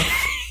pygmy puff.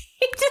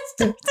 He just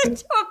turns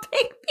into a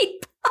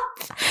pygmy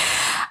puff.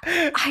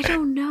 I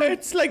don't know.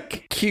 It's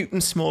like cute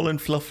and small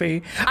and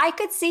fluffy. I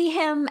could see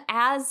him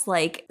as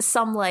like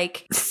some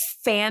like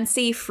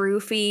fancy,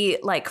 froofy,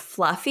 like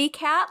fluffy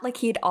cat. Like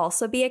he'd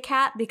also be a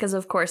cat because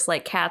of course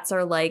like cats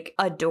are like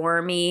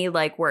adore me,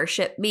 like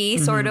worship me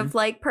sort of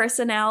like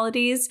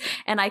personalities.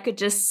 And I could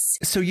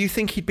just... So you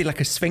think he'd be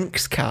like a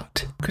Sphinx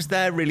cat? Because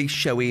they're really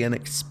showy and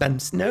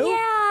expensive. No?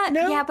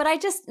 Yeah, but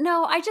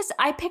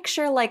I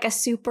picture like a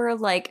super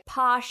like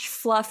posh,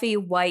 fluffy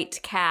white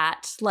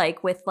cat,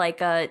 like with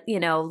like a, you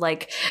know,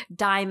 like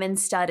diamond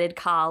studded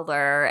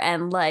collar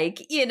and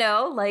like, you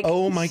know, like.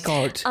 Oh my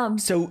God.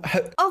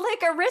 Like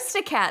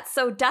Aristocat.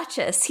 So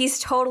Duchess. He's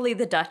totally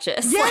the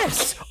Duchess.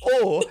 Yes.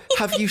 Or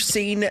have you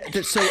seen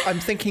that? So I'm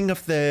thinking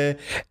of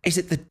is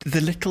it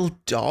the little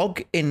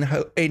dog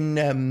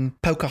in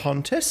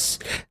Pocahontas?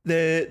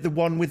 The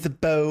one with the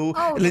bow.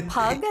 Oh, the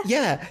pug?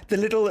 Yeah.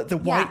 The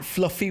white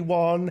fluffy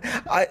one.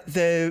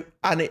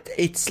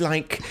 It's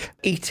like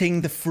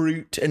eating the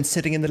fruit and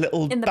sitting in the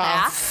little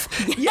bath.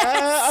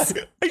 Yes.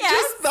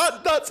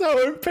 That's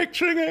how I'm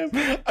picturing him.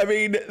 I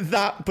mean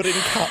that, but in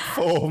cat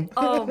form.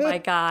 Oh my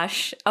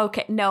gosh.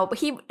 Okay, no, but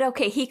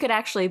he could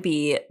actually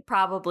be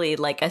probably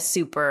like a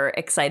super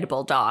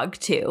excitable dog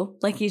too.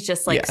 Like he's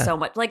just like so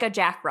much like a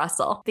Jack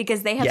Russell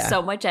because they have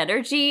so much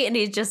energy and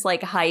he's just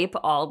like hype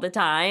all the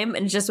time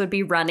and just would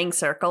be running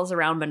circles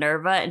around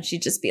Minerva and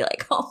she'd just be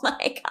like, oh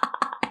my God.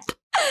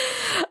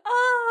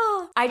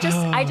 Oh, I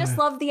just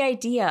love the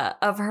idea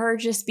of her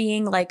just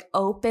being like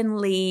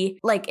openly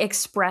like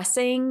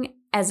expressing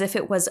as if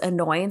it was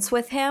annoyance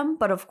with him.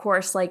 But of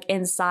course, like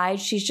inside,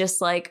 she's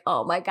just like,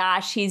 oh my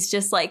gosh, he's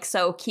just like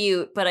so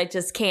cute, but I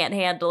just can't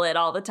handle it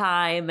all the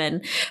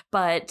time.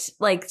 But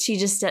like, she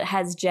just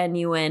has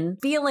genuine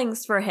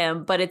feelings for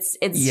him, but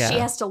she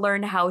has to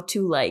learn how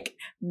to like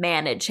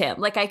manage him.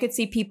 Like I could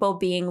see people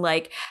being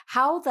like,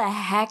 how the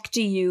heck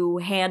do you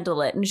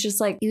handle it? And it's just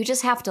like, you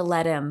just have to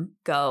let him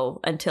go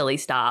until he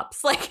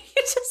stops. Like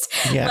you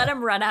just let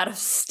him run out of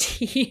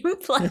steam.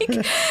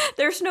 Like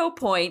there's no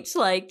point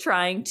like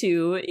trying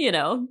to, you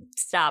know,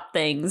 stop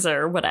things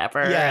or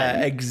whatever.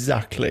 Yeah,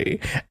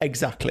 exactly.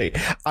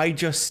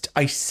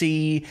 I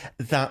see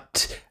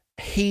that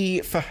he,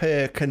 for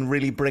her, can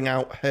really bring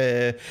out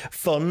her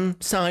fun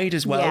side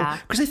as well.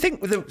 Because I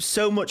think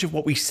so much of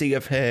what we see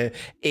of her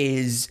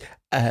is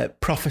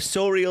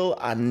professorial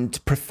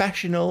and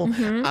professional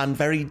and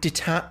very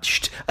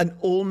detached and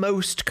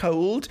almost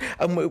cold.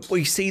 And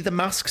we see the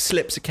mask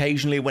slips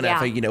occasionally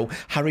whenever, you know,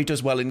 Harry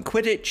does well in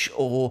Quidditch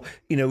or,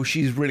 you know,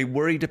 she's really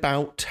worried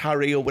about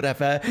Harry or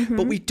whatever.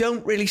 But we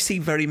don't really see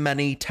very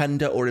many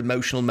tender or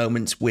emotional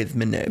moments with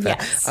Minerva.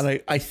 Yes.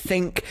 And I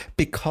think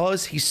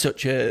because he's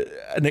such an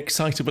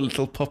excitable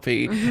little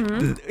puppy,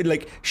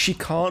 like she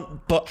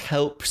can't but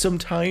help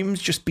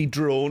sometimes just be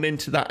drawn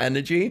into that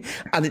energy.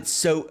 And it's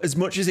so, as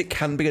much as it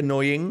can be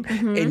annoying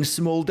in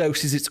small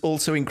doses, it's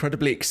also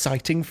incredibly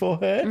exciting for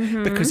her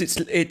because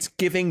it's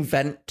giving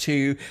vent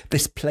to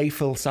this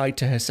playful side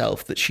to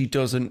herself that she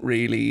doesn't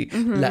really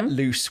let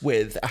loose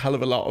with a hell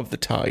of a lot of the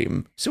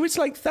time. So it's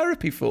like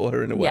therapy for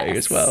her in a way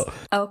as well.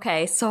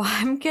 Okay, so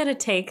I'm gonna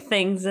take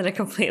things in a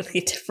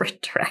completely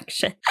different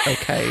direction.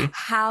 Okay.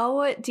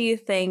 How do you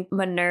think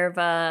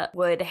Minerva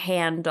would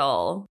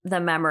handle the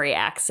memory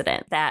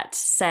accident that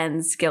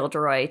sends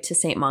Gilderoy to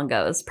St.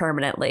 Mungo's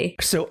permanently?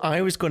 So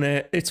I was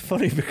gonna, it's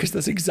funny because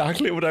that's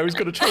exactly what I was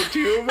going to talk to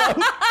you about.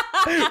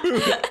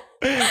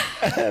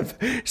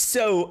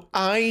 So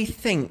I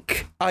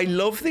think I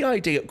love the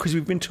idea because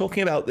we've been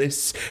talking about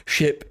this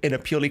ship in a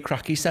purely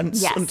cracky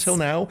sense until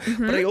now,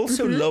 but I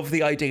also love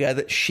the idea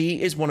that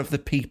she is one of the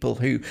people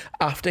who,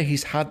 after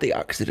he's had the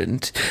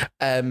accident,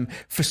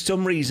 for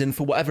some reason,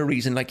 for whatever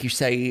reason, like you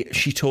say,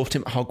 she taught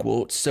him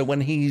Hogwarts. So when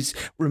he's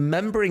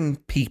remembering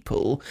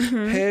people,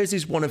 hers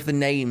is one of the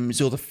names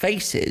or the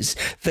faces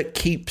that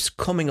keeps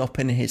coming up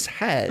in his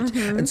head.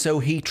 And so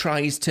he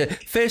tries to,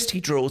 first he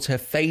draws her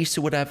face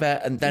or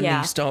whatever, and then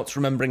he starts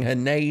remembering her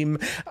name.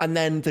 And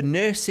then the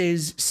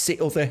nurses see,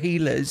 or the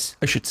healers,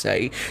 I should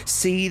say,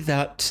 see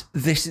that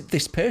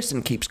this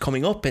person keeps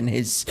coming up in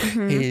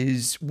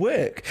his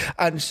work.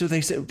 And so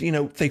they say, you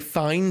know, they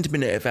find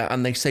Minerva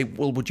and they say,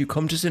 well, would you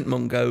come to St.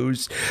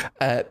 Mungo's?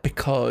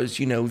 Because,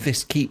 you know,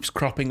 this keeps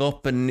cropping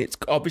up and it's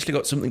obviously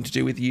got something to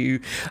do with you.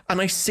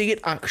 And I see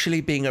it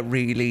actually being a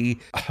really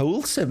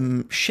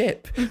wholesome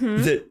ship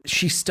that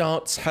she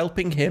starts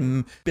helping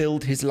him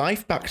build his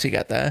life back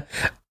together.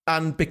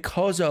 And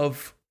because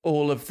of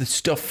all of the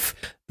stuff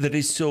that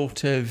is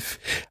sort of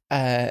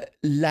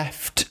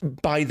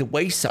left by the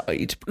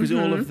wayside, because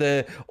all of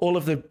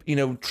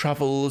the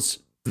travels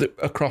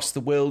across the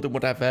world and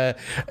whatever,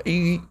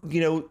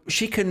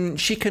 she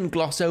can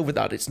gloss over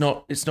that. It's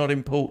not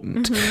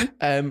important.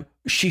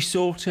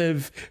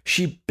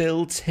 She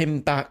builds him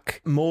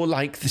back more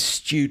like the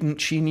student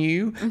she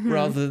knew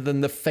rather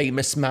than the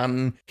famous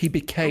man he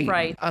became.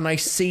 Right. And I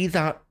see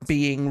that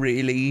being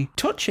really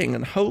touching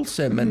and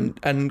wholesome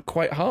and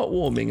quite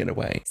heartwarming in a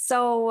way.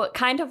 So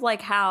kind of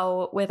like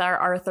how with our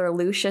Arthur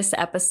Lucius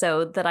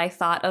episode that I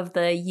thought of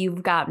the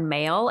You've Got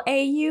Mail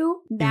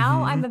AU.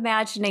 Now I'm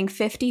imagining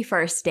 50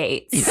 First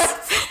Dates.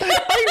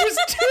 I was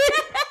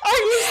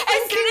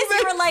As soon as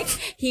you were like,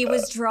 he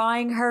was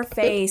drawing her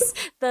face,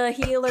 the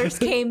healers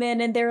came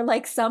in and they're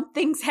like,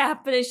 something's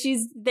happening.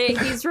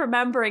 He's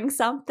remembering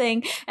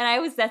something.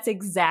 And that's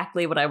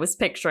exactly what I was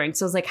picturing.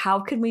 So I was like, how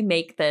can we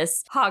make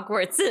this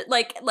Hogwarts,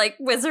 like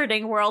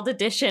Wizarding World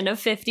edition of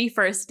 50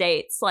 First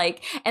Dates?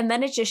 Like, and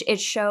then it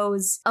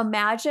shows,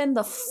 imagine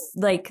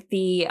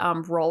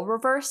the role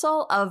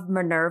reversal of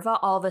Minerva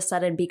all of a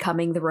sudden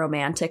becoming the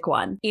romantic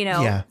one,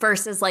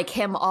 versus like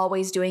him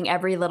always doing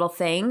every little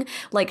thing.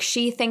 Like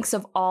she thinks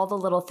of all the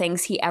little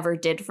things he ever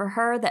did for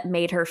her that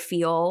made her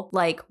feel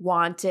like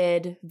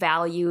wanted,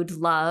 valued,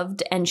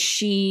 loved, and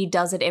she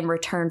does it in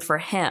return for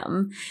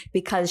him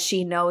because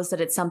she knows that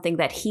it's something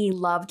that he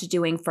loved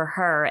doing for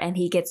her, and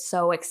he gets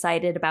so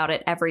excited about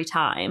it every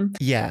time.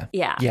 Yeah.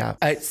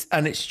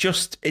 It's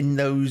just in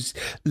those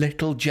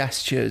little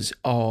gestures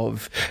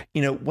of,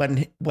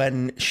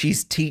 when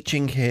she's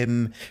teaching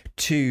him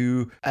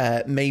to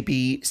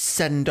maybe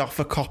send off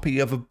a copy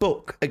of a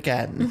book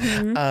again,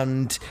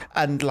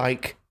 and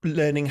like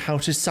learning how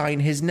to sign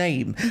his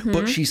name,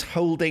 but she's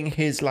holding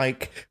his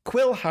like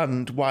quill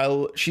hand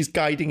while she's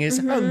guiding his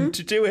hand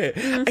to do it.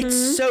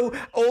 It's so,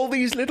 all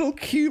these little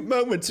cute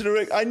moments,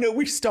 and I know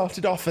we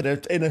started off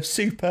in a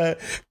super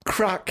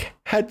crack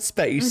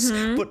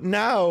headspace, but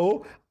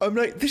now I'm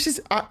like, this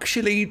is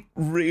actually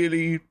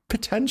really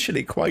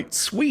potentially quite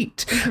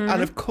sweet.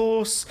 And of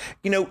course,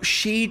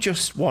 she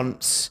just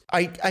wants,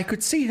 I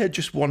could see her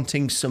just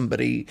wanting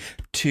somebody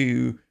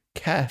to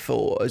care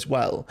for as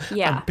well.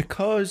 Yeah. And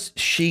because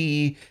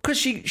she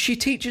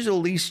teaches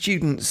all these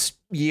students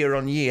year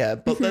on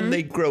year, but then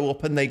they grow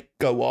up and they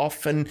go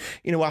off, and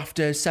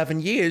after 7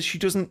 years she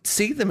doesn't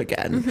see them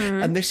again.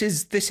 And this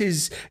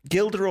is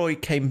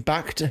Gilderoy came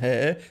back to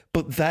her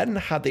but then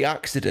had the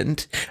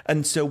accident,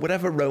 and so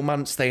whatever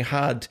romance they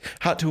had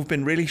to have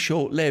been really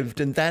short-lived,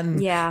 and then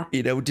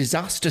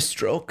disaster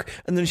struck,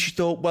 and then she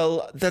thought,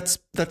 well, that's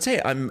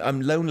it,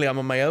 I'm lonely, I'm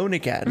on my own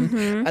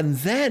again. And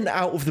then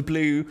out of the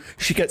blue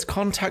she gets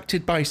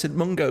contacted by St.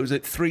 Mungo's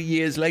 3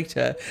 years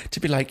later to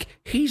be like,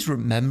 he's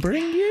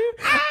remembering you.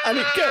 And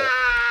it goes,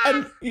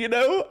 and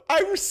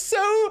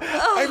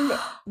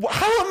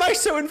how am I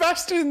so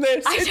invested in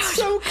this? It's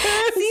so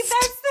cursed. See,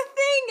 that's the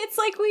thing. It's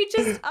like we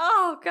just,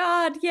 oh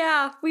God,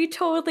 yeah, we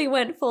totally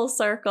went full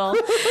circle.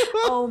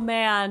 Oh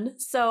man.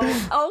 So,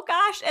 oh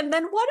gosh. And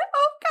then what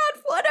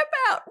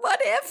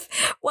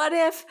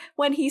if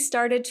when he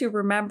started to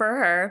remember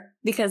her,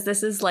 because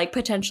this is like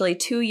potentially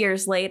 2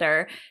 years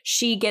later,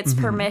 she gets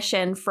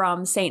permission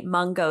from St.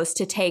 Mungo's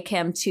to take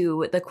him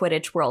to the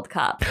Quidditch World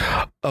Cup.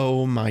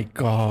 Oh my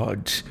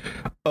God.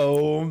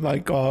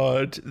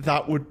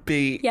 That would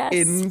be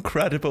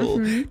incredible.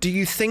 Do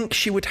you think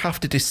she would have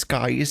to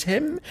disguise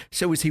him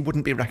so as he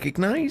wouldn't be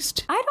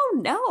recognized? I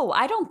don't know.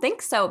 I don't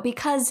think so,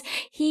 because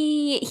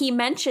he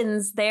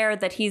mentions there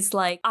that he's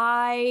like,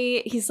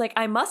 I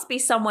must be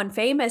someone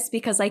famous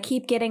because I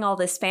keep getting all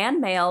this fan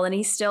mail, and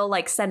he's still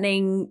like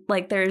sending,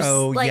 like there's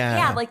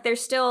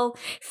there's still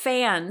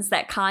fans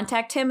that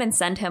contact him and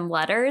send him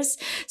letters.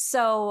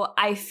 So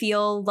I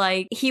feel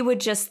like he would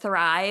just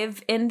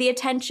thrive in the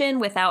attention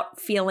without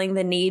feeling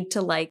the need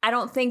to, like, I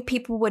don't think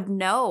people would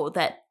know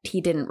that he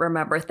didn't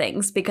remember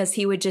things, because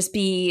he would just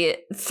be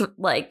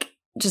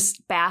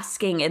just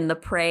basking in the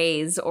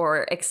praise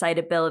or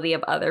excitability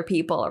of other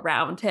people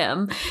around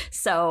him.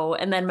 So,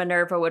 and then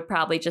Minerva would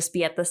probably just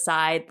be at the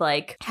side,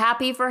 like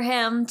happy for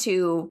him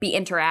to be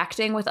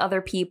interacting with other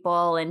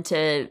people and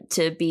to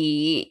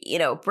be,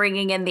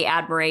 bringing in the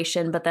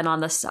admiration. But then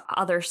on the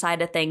other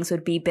side of things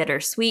would be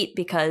bittersweet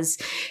because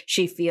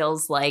she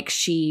feels like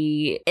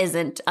she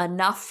isn't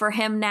enough for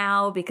him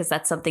now, because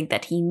that's something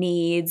that he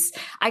needs.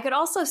 I could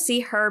also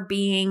see her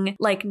being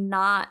like,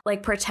 not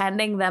like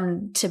pretending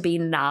them to be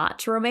not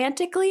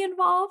romantically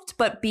involved,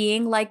 but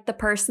being like the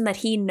person that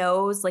he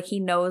knows, like he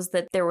knows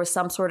that there was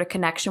some sort of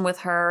connection with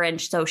her, and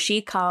so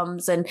she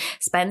comes and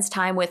spends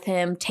time with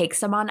him,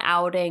 takes him on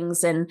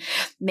outings, and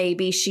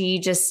maybe she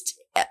just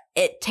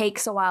it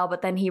takes a while,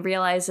 but then he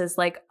realizes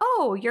like,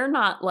 oh, you're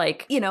not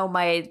like, you know,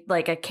 my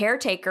like a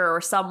caretaker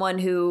or someone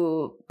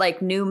who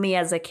like knew me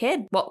as a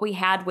kid. What we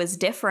had was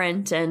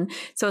different. And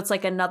so it's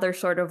like another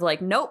sort of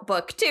like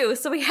notebook too.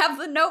 So we have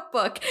the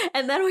notebook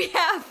and then we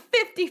have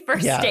 50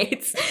 first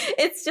dates.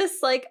 It's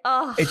just like,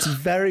 oh. It's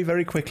very,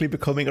 very quickly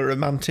becoming a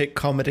romantic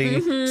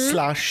comedy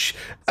slash,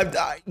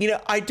 you know,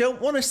 I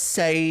don't want to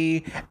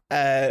say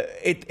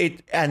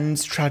it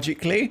ends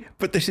tragically,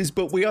 but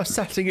we are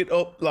setting it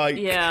up like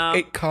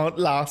it can't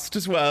last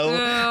as well.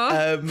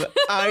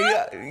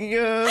 I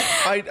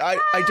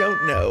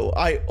don't know.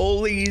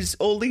 All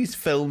these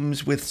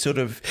films with sort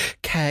of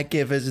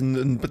caregivers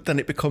and but then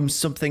it becomes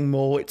something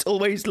more. It's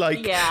always like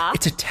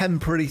it's a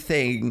temporary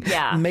thing.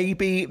 Yeah.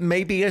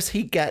 Maybe as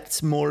he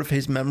gets more of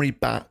his memory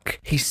back,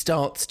 he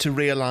starts to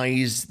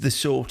realize the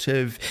sort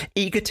of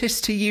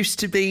egotist he used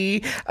to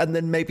be, and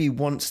then maybe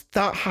once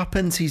that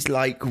happens, he's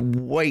like,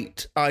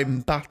 wait,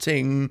 I'm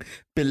batting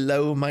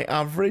below my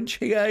average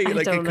here.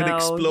 Like I could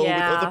explore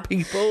with other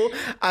people.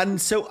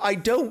 And so I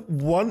don't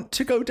want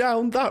to go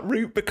down that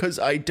route because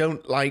I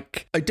don't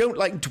like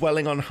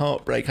dwelling on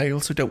heartbreak. I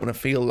also don't want to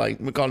feel like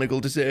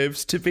McGonagall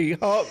deserves to be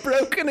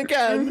heartbroken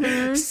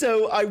again.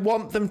 So I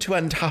want them to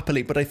end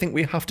happily, but I think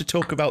we have to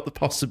talk about the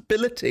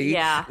possibility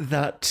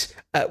that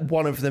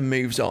one of them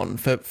moves on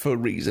for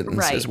reasons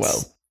as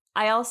well.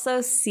 I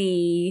also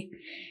see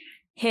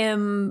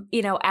him,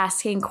 you know,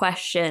 asking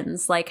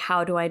questions like,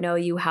 how do I know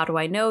you? How do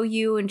I know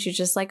you? And she's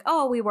just like,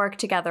 oh, we work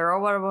together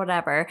or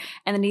whatever.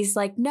 And then he's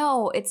like,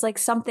 no, it's like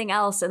something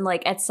else. And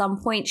like at some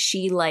point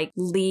she like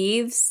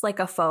leaves like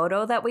a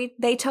photo that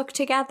they took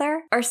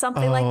together or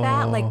something like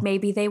that. Like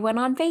maybe they went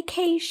on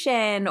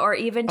vacation or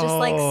even just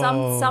like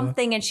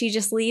something and she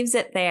just leaves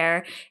it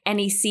there and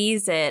he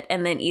sees it.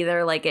 And then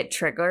either like it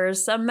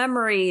triggers some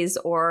memories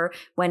or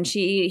when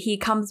he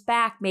comes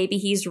back, maybe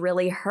he's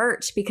really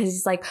hurt because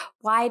he's like,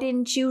 why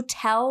didn't you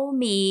tell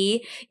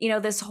me, you know,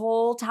 this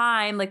whole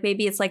time? Like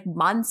maybe it's like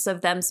months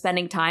of them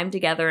spending time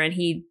together and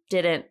he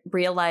didn't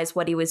realize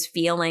what he was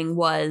feeling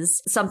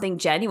was something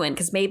genuine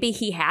because maybe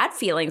he had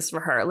feelings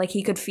for her. Like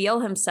he could feel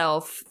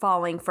himself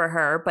falling for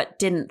her, but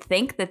didn't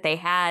think that they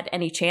had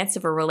any chance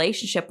of a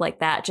relationship like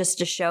that, just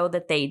to show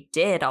that they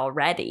did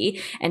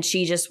already. And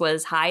she just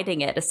was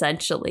hiding it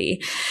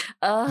essentially.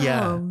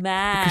 Oh,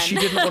 man. Because she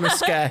didn't want to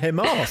scare him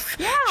off.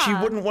 She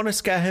wouldn't want to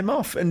scare him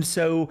off. And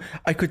so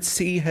I could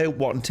see her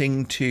wanting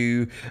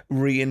to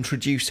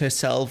reintroduce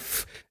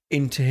herself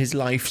into his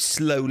life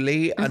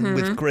slowly and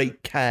with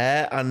great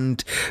care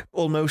and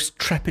almost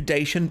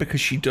trepidation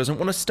because she doesn't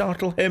want to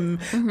startle him.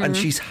 And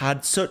she's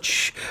had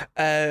such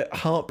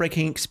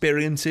heartbreaking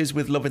experiences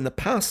with love in the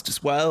past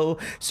as well.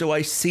 So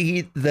I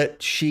see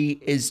that she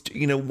is,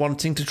 you know,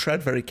 wanting to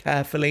tread very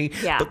carefully.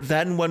 But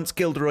then once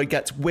Gilderoy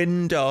gets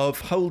wind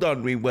of, hold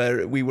on, we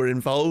were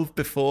involved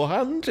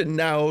beforehand and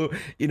now,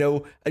 you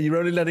know, you're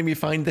only letting me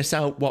find this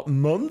out, what,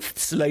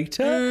 months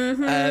later?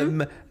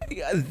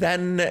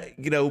 Then,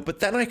 you know, but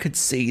then I could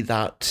see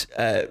that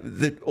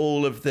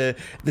all of the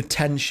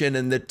tension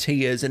and the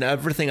tears and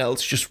everything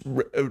else just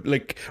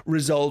like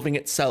resolving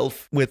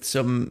itself with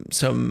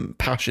some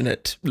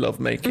passionate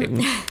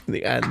lovemaking in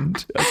the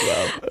end as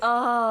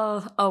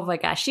well. Oh my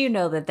gosh, you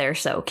know that they're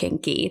so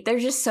kinky. They're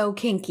just so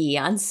kinky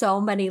on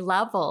so many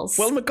levels.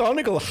 Well,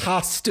 McGonagall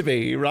has to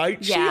be,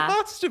 right? She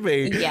has to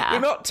be. You're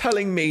not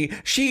telling me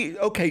she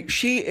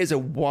is a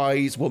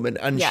wise woman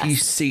and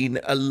she's seen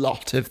a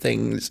lot of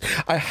things.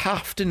 I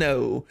have to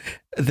know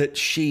that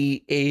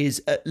she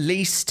is at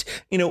least,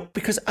 you know,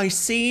 because I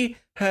see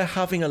her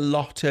having a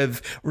lot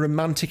of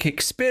romantic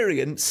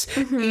experience,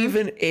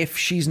 even if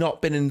she's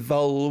not been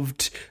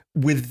involved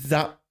with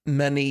that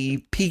many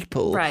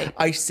people. Right.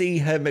 I see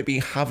her maybe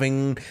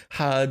having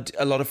had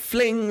a lot of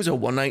flings or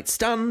one night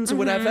stands or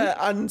whatever,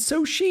 and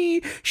so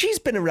she's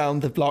been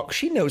around the block.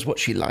 She knows what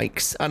she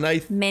likes, and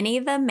Minnie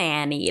the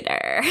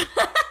Man-Eater.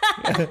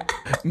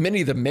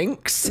 Minnie the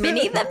Minx.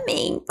 Minnie the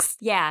Minx.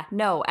 Yeah,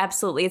 no,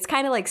 absolutely. It's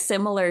kind of like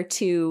similar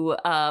to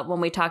when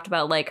we talked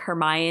about like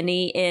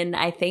Hermione in,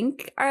 I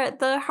think,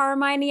 the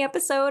Hermione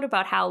episode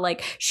about how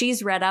like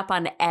she's read up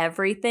on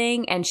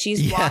everything and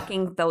she's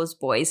walking those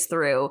boys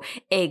through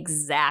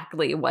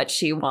exactly what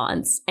she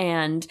wants.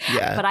 And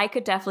but I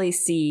could definitely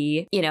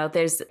see, you know,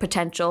 there's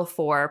potential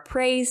for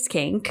praise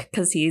kink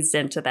because he's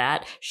into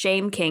that,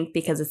 shame kink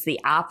because it's the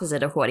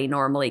opposite of what he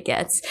normally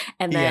gets,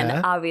 and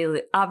then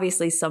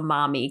obviously some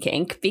mommy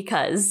kink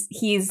because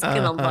he's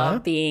gonna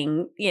love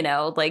being, you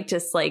know, like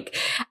just like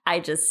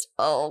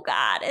oh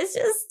god, it's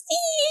just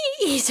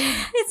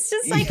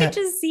I could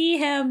just see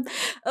him.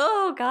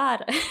 Oh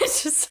god,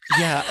 it's just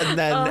and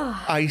then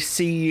I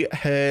see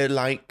her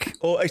like,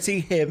 or I see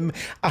him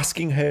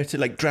asking her to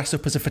like dress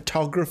up as a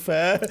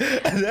photographer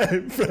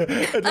and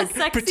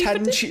like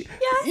pretend exactly,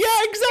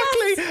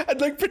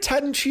 and like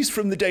pretend she's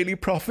from the Daily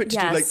Prophet to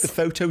do like the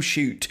photo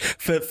shoot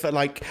for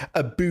like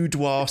a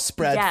boudoir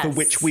spread for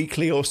Witch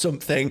Weekly or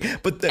something.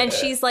 But and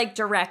she's like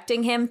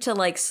directing him to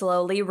like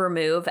slowly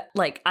remove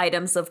like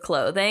items of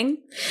clothing.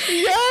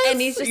 Yes,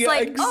 and he's just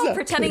like, exactly.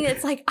 pretending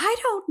it's like, I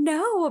don't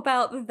know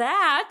about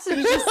that.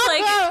 And just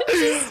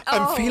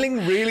I'm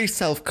feeling really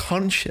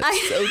self-conscious.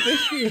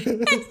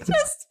 It's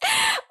just,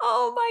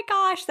 oh my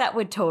gosh, that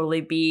would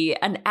totally be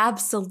an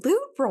absolute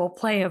role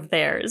play of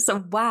theirs.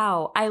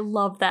 Wow, I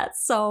love that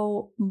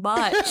so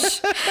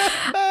much.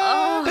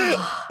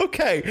 Oh.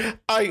 Okay,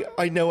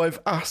 I know I've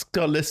asked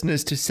our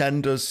listeners to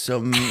send us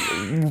some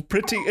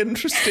pretty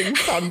interesting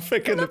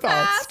fanfic in the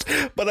past,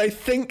 but I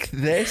think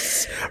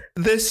this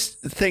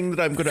thing that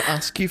I'm going to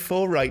ask you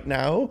for right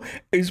now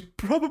is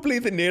probably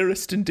the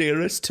nearest and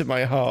dearest to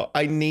my heart.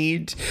 I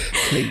need,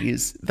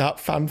 please, that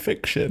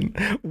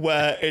fanfiction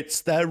where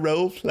it's their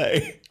role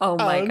play. Oh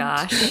my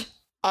gosh.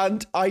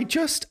 And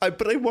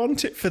but I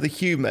want it for the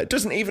humour. It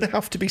doesn't even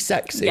have to be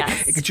sexy.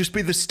 Yes. It could just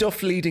be the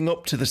stuff leading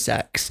up to the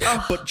sex.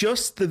 But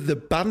just the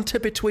banter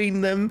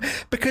between them,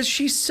 because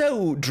she's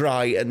so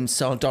dry and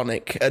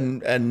sardonic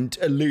and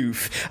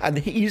aloof, and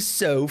he's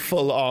so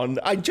full on.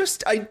 I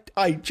just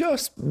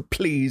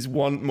please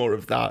want more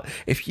of that.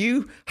 If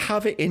you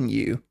have it in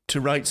you to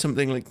write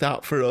something like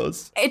that for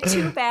us. It's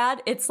too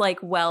bad it's like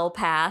well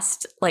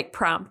past like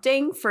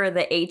prompting for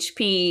the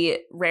HP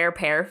Rare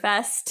Pair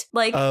Fest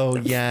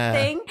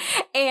thing.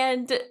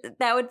 And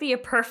that would be a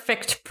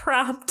perfect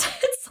prompt.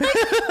 It's like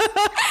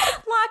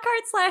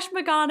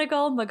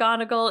Lockhart/McGonagall.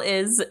 McGonagall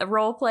is a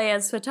role play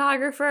as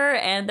photographer,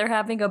 and they're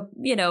having a,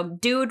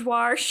 dude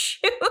war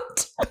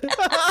shoot.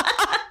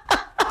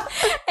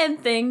 And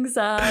things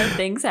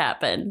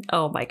happen.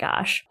 Oh my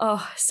gosh.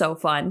 Oh, so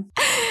fun.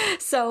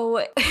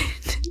 So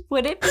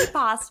would it be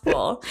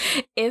possible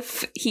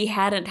if he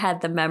hadn't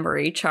had the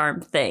memory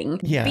charm thing,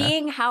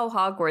 being how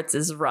Hogwarts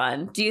is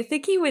run, do you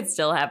think he would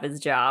still have his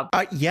job?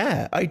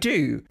 Yeah, I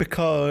do,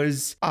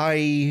 because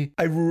I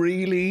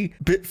really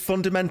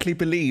fundamentally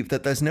believe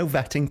that there's no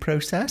vetting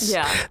process.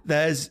 Yeah.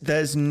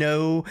 There's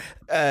no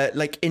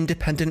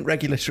independent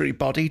regulatory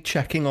body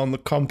checking on the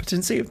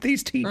competency of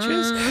these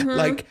teachers. Mm-hmm.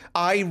 Like,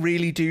 I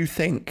really do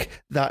think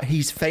that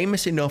he's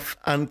famous enough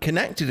and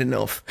connected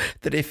enough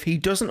that if he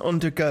doesn't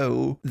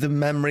undergo the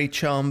memory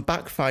charm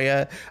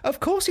backfire, of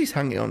course he's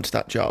hanging on to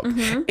that job.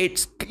 Mm-hmm.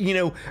 It's,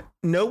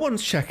 no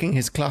one's checking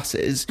his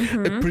classes.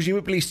 Mm-hmm.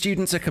 Presumably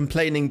students are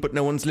complaining, but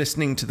no one's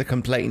listening to the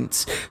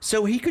complaints.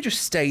 So he could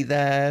just stay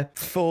there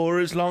for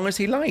as long as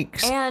he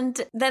likes.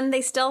 And then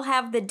they still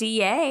have the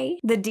DA.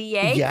 The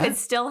DA could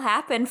still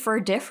happen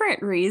for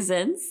different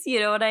reasons.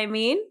 You know what I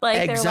mean?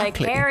 Like,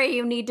 Exactly. They're like, Harry,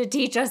 you need to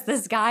teach us.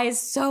 This guy is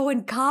so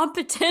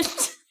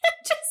incompetent.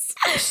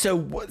 So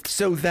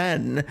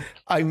then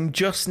I'm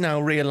just now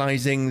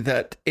realizing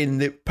that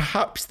in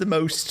perhaps the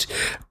most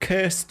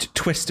cursed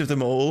twist of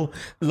them all,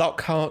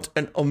 Lockhart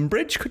and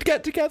Umbridge could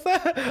get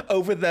together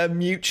over their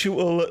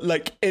mutual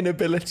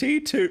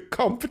inability to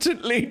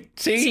competently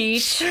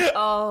teach.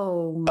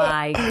 Oh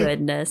my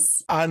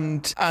goodness.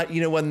 And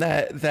when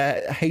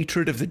their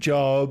hatred of the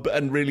job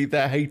and really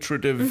their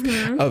hatred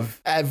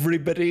of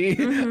everybody.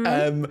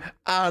 Mm-hmm.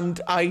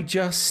 And I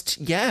just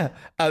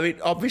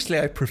obviously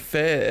I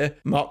prefer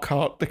Lockhart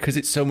because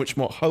it's so much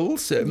more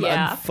wholesome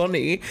and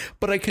funny,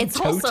 but I can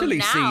totally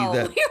see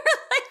that. We were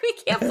like, we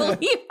can't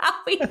believe how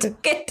we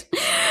took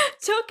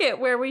it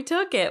where we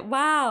took it.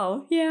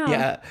 Wow.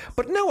 Yeah.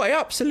 But no, I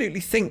absolutely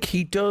think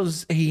he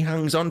does. He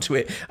hangs on to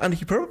it, and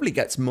he probably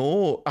gets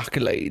more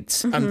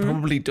accolades and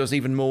probably does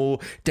even more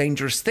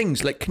dangerous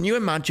things. Like, can you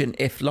imagine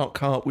if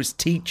Lockhart was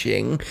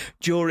teaching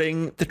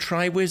during the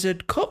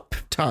Triwizard Cup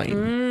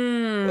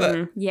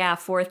time? Yeah,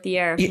 fourth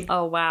year.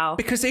 Oh, wow.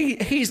 Because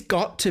he's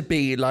got to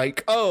be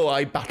like, oh,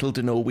 I battled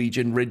a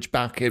Norwegian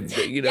Ridgeback,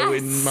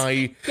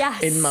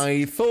 in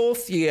my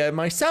fourth year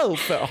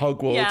myself at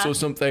Hogwarts or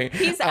something.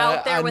 He's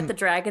out there with the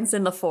dragons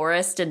in the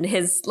forest, and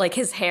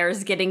his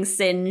hair's getting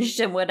singed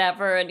and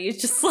whatever, and he's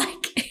just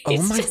like,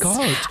 oh my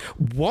God.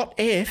 What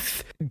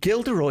if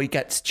Gilderoy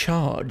gets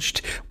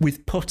charged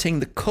with putting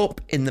the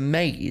cup in the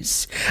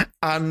maze,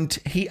 and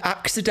he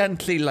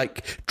accidentally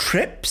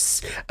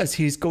trips as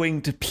he's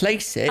going to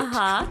place it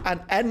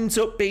and ends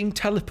up being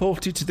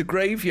teleported to the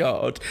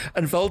graveyard,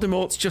 and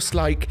Voldemort's just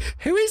like,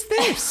 who is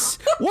this?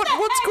 What's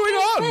going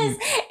on?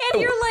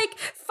 And you're like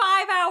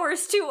 5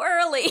 hours too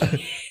early.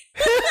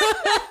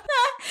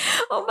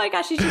 Oh my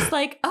gosh, he's just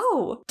like,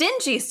 oh,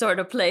 dingy sort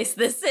of place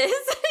this is.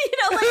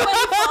 When he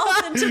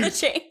falls into the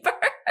chamber.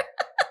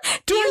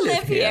 Do you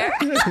live here?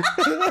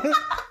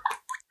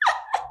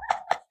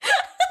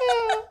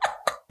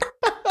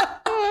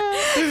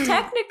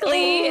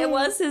 Technically, it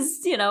was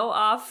his,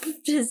 off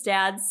his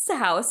dad's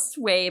house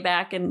way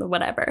back in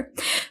whatever.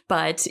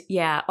 But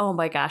yeah, oh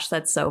my gosh,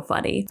 that's so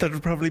funny. That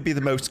would probably be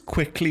the most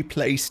quickly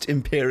placed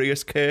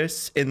Imperius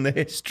curse in the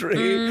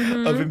history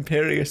of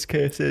Imperius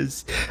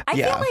curses. I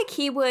feel like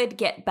he would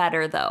get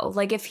better, though.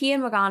 Like, if he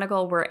and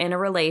McGonagall were in a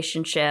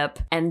relationship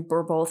and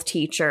were both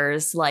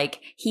teachers,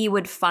 he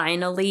would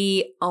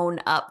finally own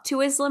up to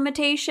his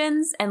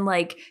limitations, and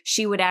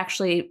he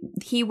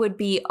would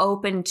be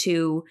open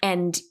to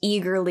and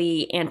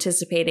eagerly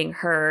anticipating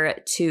her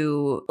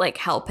to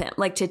help him,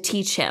 to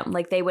teach him.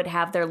 They would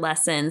have their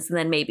lessons, and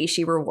then maybe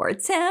she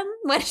rewards him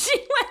when it's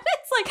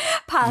like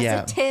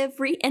positive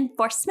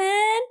reinforcement.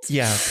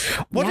 Yeah.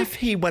 What if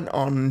he went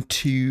on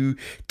to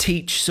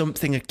teach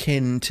something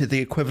akin to the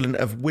equivalent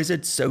of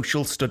wizard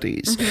social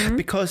studies?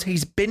 Because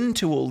he's been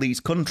to all these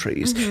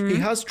countries. He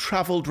has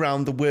travelled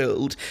around the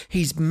world.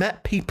 He's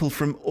met people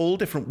from all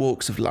different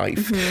walks of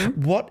life.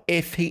 What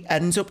if he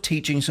ends up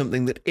teaching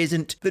something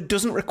that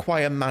doesn't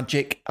require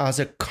magic as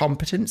a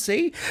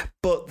competency,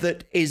 but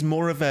that is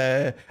more of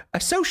a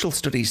social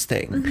studies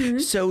thing,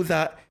 so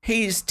that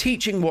he's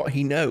teaching what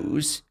he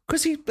knows,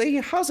 because he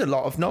has a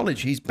lot of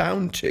knowledge he's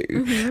bound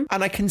to.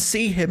 And I can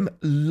see him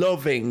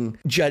loving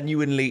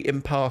genuinely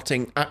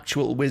imparting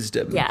actual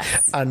wisdom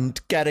and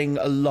getting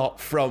a lot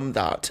from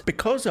that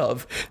because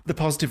of the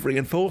positive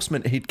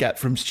reinforcement he'd get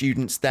from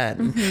students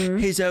then.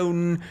 His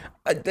own,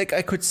 I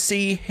could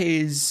see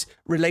his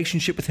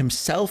relationship with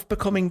himself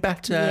becoming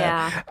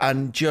better.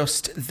 And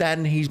just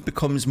then he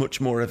becomes much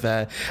more of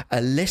a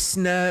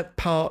listener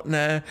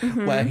partner,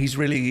 where he's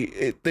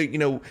really,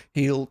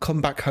 he'll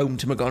come back home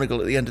to McGonagall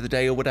at the end of the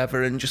day or whatever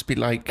and just be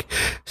like,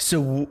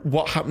 so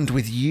what happened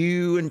with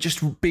you? And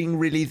just being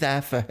really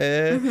there for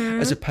her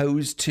as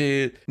opposed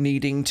to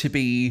needing to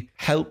be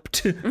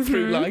helped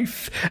through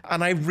life.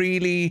 And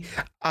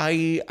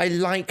I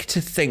like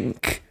to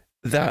think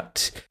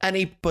that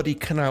anybody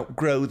can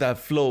outgrow their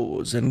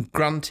flaws, and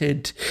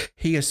granted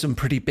he has some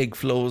pretty big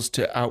flaws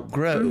to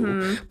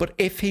outgrow, but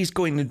if he's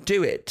going to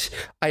do it,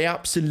 I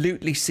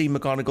absolutely see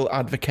McGonagall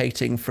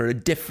advocating for a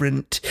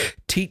different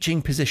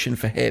teaching position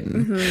for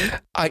him.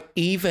 I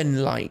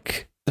even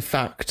like the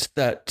fact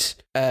that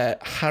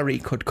Harry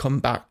could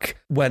come back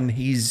when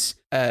he's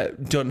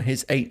done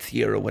his 8th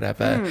year or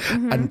whatever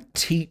and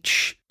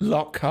teach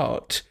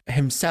Lockhart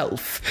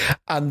himself,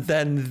 and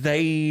then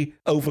they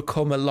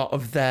overcome a lot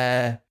of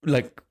their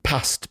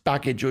past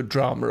baggage or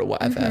drama or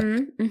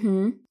whatever.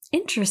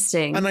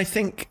 Interesting. And I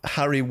think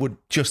Harry would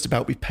just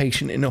about be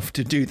patient enough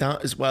to do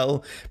that as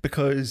well,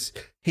 because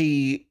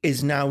he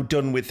is now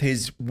done with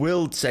his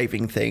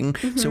world-saving thing,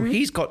 so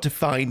he's got to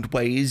find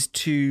ways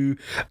to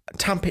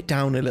tamp it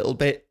down a little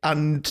bit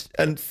and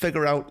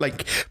figure out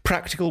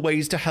practical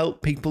ways to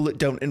help people that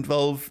don't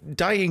involve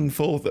dying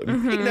for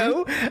them,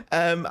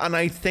 and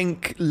I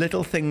think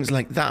little things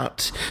like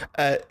that,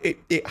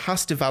 it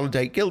has to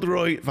validate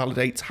Gilderoy, it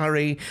validates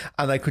Harry,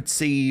 and I could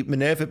see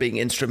Minerva being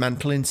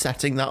instrumental in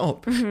setting that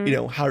up.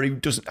 Harry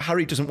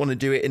doesn't want to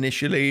do it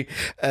initially,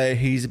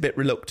 he's a bit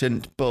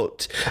reluctant,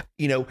 but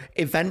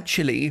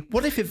eventually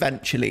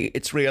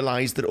it's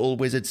realised that all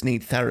wizards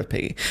need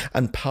therapy,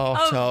 and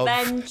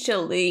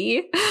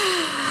eventually,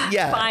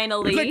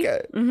 finally,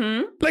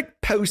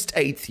 post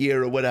 8th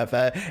year or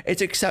whatever,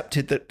 it's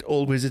accepted that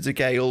all wizards are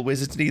gay, all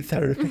wizards need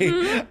therapy,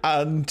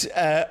 and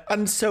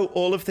so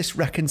all of this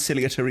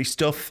reconciliatory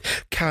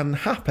stuff can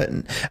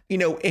happen.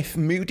 If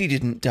Moody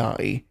didn't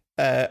die,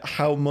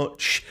 how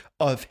much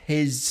of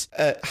his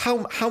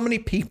how many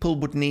people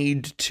would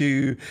need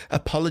to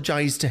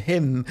apologize to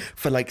him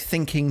for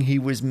thinking he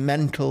was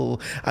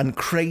mental and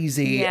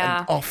crazy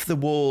and off the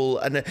wall,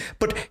 and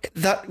but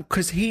that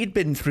because he'd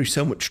been through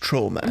so much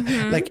trauma.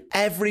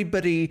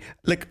 Everybody,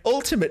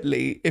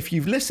 ultimately, if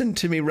you've listened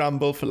to me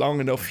ramble for long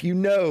enough, you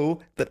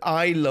know that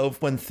I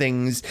love when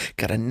things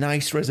get a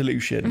nice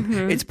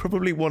resolution. It's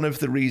probably one of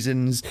the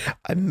reasons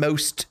I'm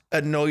most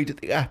annoyed at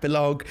the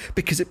epilogue,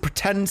 because it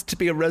pretends to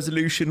be a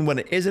resolution when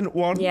it isn't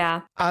one.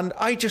 And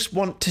I just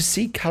want to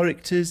see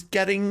characters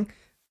getting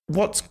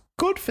what's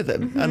good for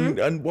them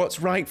and what's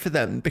right for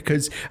them,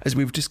 because as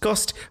we've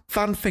discussed,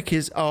 fanfic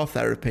is our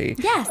therapy.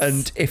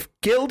 And if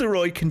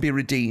Gilderoy can be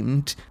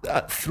redeemed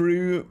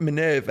through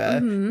Minerva,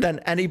 then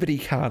anybody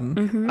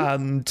can.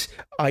 And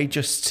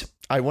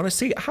I want to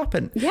see it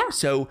happen.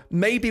 So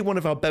maybe one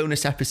of our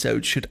bonus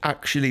episodes should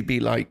actually be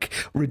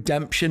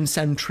redemption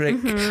centric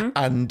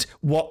and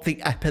what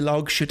the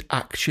epilogue should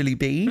actually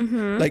be,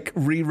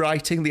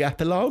 rewriting the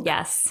epilogue.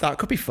 That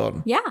could be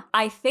fun.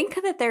 I think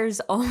that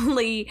there's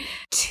only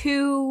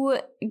 2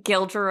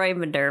 Gilderoy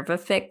Minerva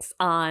fics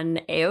on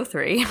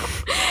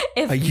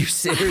AO3. Are you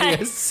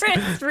serious?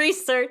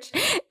 Research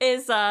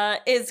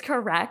is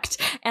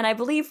correct, and I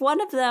believe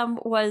one of them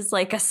was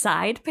a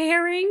side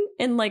pairing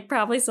in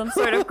probably some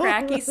sort of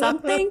cracky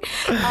something.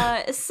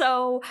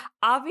 So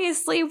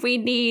obviously we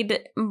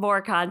need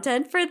more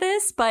content for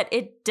this, but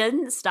it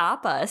didn't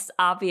stop us,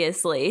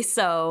 obviously.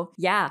 So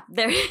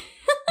there.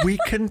 We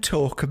can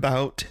talk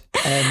about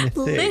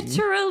anything.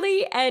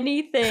 Literally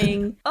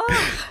anything.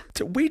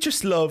 We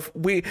just love,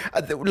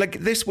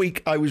 this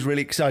week I was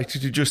really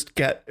excited to just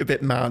get a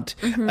bit mad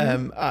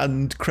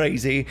and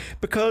crazy,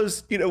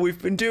 because,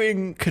 we've been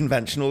doing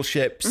conventional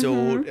ships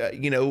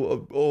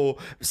or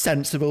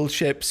sensible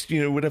ships,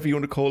 whatever you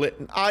want to call it.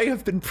 And I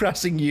have been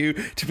pressing you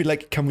to be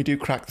can we do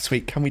crack this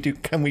week? Can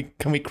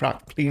we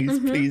crack,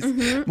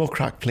 please, more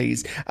crack,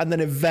 please? And then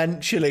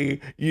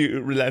eventually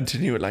you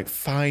relented and you were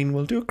fine,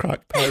 we'll do a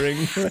crack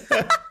pairing.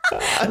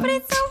 But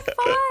it's so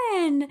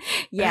fun.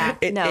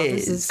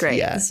 This is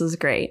great. This was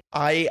great.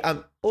 I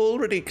am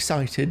already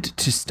excited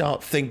to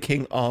start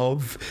thinking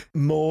of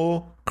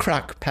more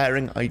crack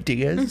pairing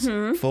ideas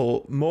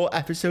for more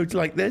episodes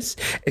like this,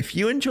 if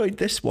you enjoyed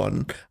this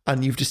one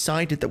and you've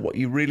decided that what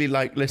you really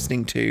like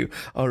listening to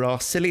are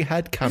our silly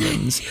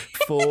headcanons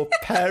for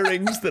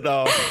pairings that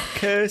are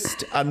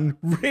cursed and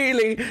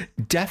really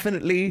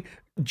definitely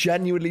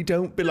genuinely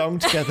don't belong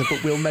together,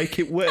 but we'll make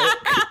it work.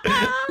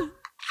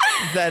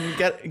 Then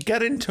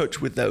get in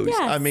touch with those. Yes.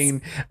 I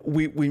mean,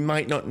 we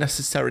might not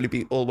necessarily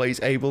be always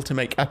able to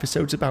make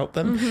episodes about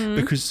them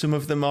because some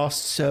of them are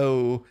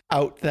so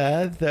out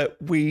there that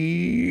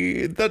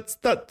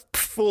that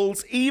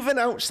falls even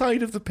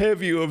outside of the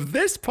purview of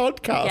this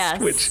podcast,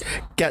 Yes. which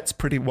gets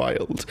pretty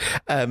wild.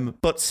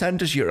 But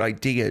send us your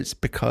ideas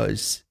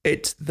because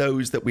it's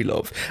those that we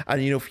love.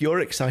 And, if you're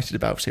excited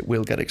about it,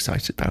 we'll get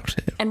excited about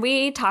it. And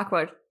we talk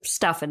about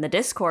stuff in the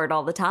Discord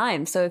all the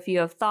time. So if you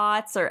have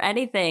thoughts or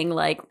anything,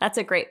 like, that's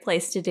a great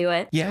place to do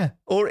it. Yeah.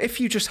 Or if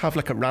you just have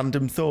like a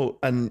random thought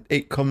and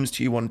it comes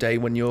to you one day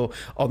when you're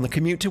on the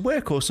commute to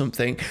work or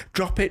something,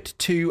 drop it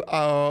to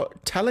our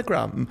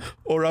Telegram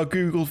or our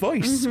Google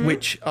Voice,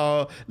 which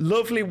are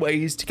lovely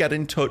ways to get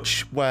in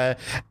touch where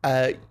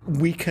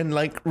we can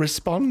like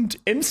respond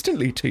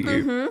instantly to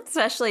you.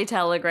 Especially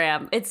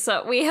Telegram. It's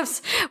so we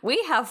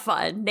have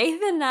fun.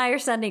 Nathan and I are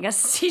sending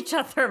each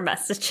other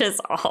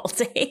messages all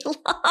day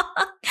long.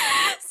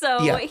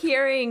 So Yeah.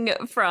 hearing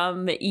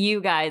from you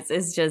guys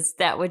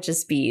that would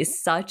just be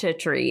such a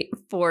treat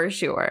for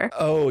sure.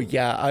 Oh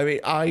yeah, I mean,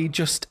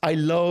 I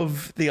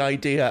love the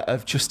idea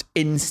of just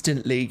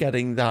instantly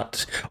getting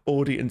that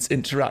audience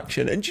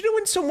interaction. And do you know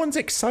when someone's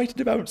excited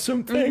about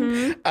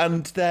something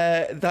and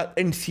that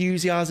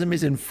enthusiasm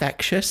is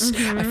infectious?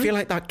 I feel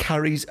like that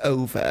carries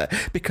over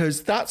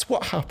because that's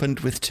what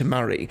happened with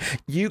Tamari.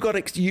 You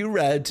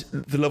read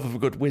The Love of a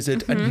Good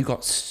Wizard and you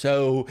got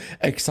so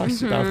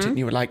excited about it, and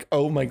you were like,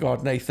 "Oh my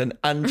God, Nathan!"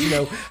 And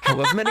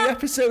however many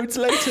episodes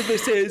later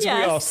this is, we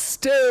Yes. are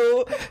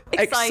still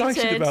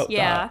excited about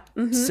yeah.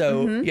 that.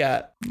 So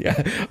yeah.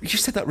 You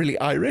said that really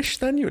Irish.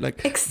 Then you were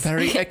like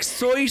very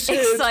excited.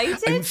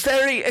 Excited? I'm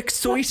very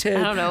excited.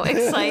 I don't know.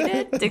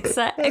 Excited?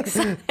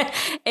 Excited?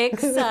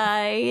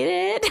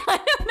 I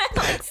don't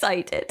know.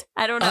 Excited.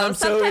 I don't know. I'm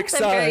so Sometimes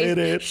I'm very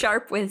excited.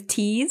 sharp with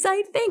T's,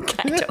 I think.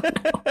 I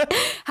don't know.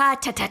 Ha,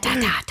 ta, ta, ta,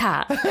 ta,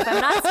 ta. If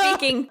I'm not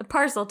speaking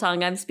parcel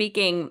tongue, I'm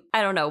speaking,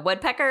 I don't know,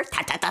 woodpecker.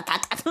 Ta, ta, ta, ta,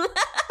 ta.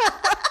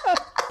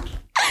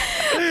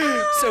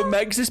 So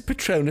Meg's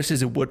Patronus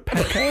is a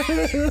woodpecker.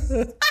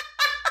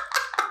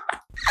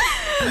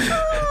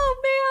 Oh,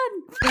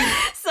 man.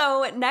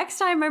 So next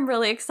time I'm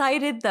really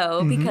excited,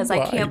 though, because I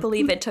Why? can't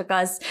believe it took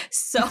us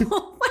so...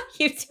 What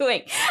are you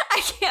doing?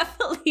 I can't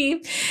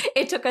believe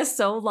it took us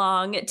so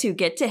long to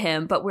get to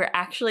him, but we're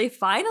actually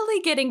finally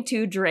getting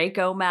to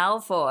Draco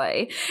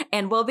Malfoy,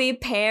 and we'll be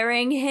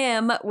pairing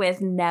him with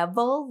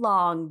Neville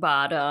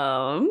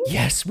Longbottom.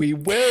 Yes, we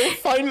will.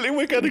 Finally,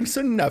 we're getting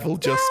some Neville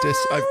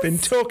justice. I've been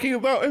talking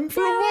about him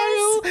for a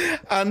while,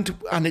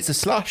 and it's a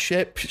slash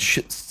ship,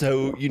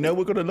 so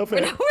we're gonna love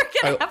it.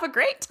 We're going to have a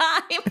great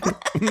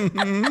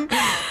time.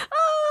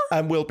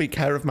 And we'll be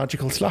Care of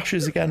Magical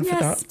Slashes again for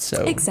that.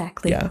 So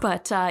exactly. yeah.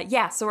 But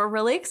so we're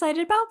really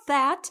excited about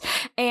that.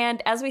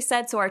 And as we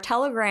said, so our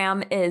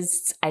Telegram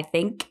is, I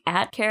think,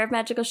 at Care of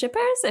Magical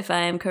Shippers, if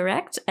I am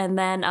correct. And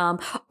then,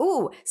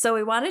 so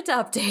we wanted to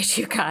update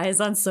you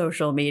guys on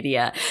social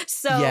media.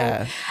 So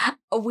Yeah.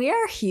 we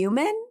are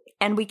human.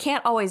 And we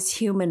can't always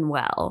human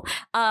well.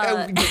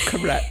 You're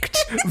correct.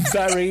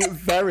 Very,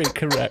 very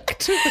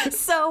correct.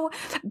 So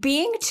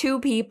being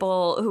two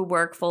people who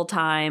work full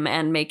time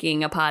and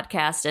making a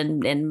podcast,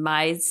 and in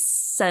my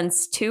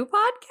sense, two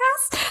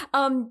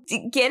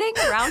podcasts, getting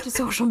around to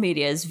social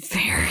media is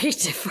very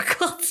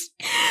difficult.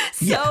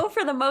 So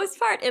for the most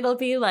part, it'll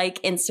be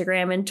like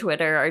Instagram and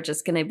Twitter are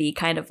just going to be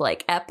kind of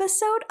like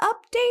episode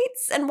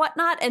updates and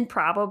whatnot, and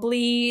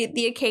probably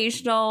the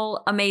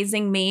occasional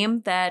amazing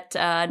meme that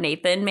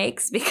Nathan makes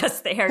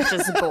because they are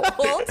just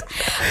gold.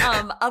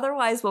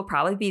 Otherwise, we'll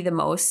probably be the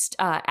most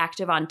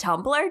active on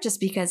Tumblr just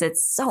because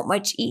it's so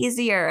much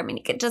easier. I mean,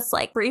 you can just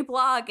like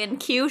reblog and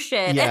queue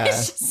shit. Yeah. And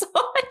it's just so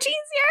much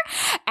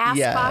easier.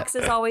 Askbox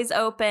is always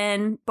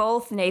open.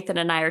 Both Nathan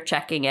and I are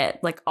checking it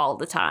like all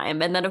the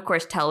time. And then, of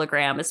course,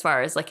 Telegram, as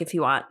far as like if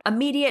you want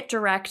immediate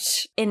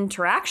direct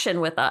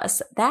interaction with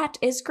us, that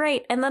is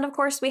great. And then, of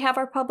course, we have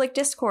our public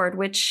Discord,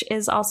 which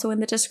is also in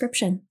the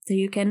description. So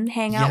you can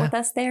hang out with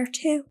us there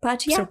too.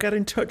 But yeah. So get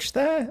in touch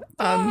there.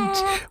 And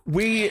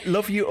we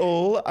love you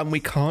all. And we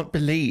can't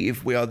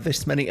believe we are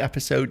this many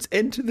episodes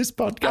into this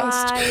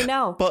podcast. I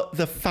know. But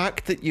the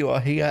fact that you are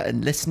here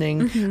and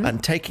listening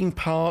and taking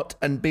part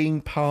and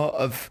being part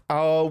of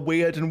our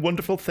weird and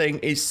wonderful thing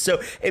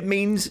it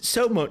means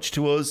so much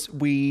to us.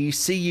 We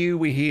see you,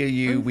 we hear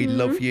you, we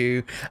love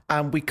you,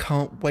 and we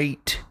can't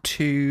wait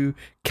to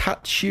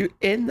catch you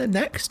in the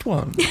next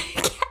one.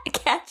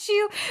 Catch got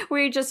you.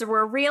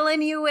 We're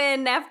reeling you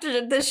in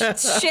after the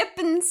ship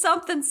and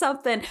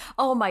something.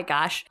 Oh my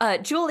gosh.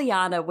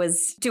 Juliana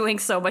was doing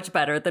so much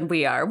better than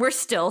we are. We're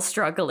still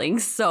struggling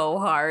so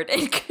hard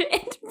in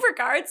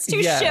regards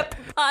to ship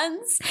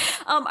puns.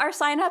 Our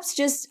sign-offs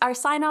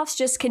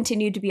just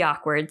continue to be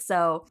awkward.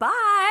 So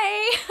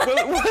bye.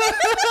 Well,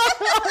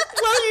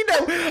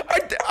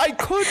 I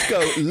could go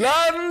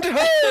land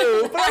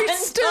ho, but I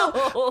still.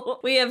 No.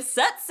 We have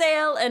set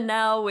sail and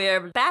now we're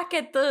back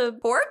at the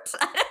port.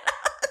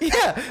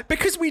 Yeah,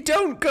 because we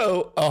don't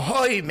go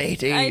ahoy,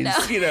 mateys. I know.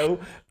 You know,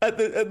 at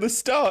the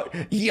start.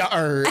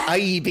 Yar,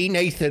 I be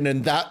Nathan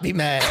and that be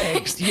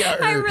Megs.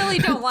 Yar. I really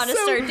don't want to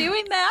start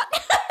doing that.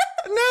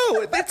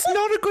 No, that's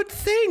not a good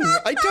thing.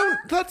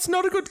 That's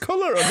not a good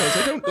colour on us.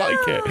 I don't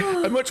like it.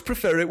 I much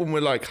prefer it when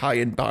we're like high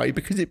and by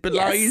because it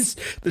belies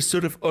the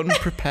sort of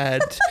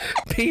unprepared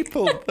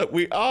people that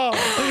we are.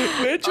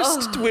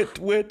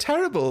 We're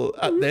terrible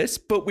at this,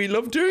 but we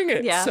love doing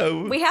it. Yeah.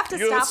 So we have to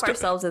stop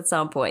ourselves at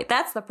some point.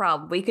 That's the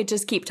problem. We could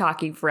just keep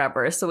talking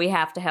forever. So we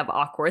have to have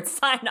awkward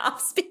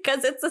sign-offs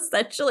because it's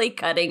essentially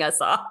cutting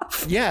us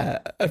off. Yeah,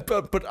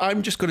 but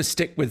I'm just going to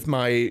stick with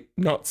my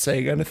not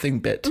saying anything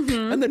bit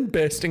and then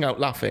bursting out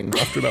laughing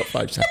after about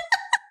 5 seconds.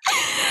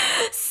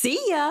 See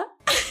ya.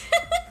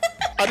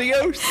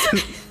 Adios.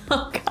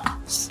 Oh,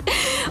 gosh.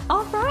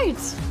 All right.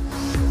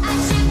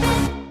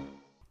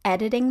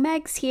 Editing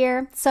Megs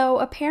here. So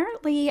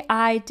apparently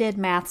I did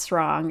maths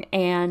wrong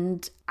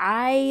and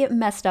I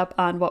messed up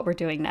on what we're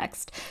doing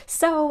next.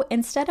 So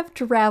instead of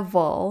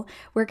Drevel,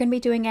 we're going to be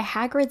doing a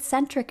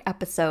Hagrid-centric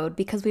episode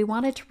because we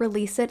wanted to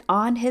release it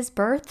on his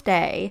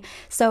birthday.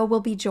 So we'll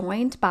be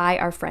joined by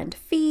our friend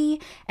Fee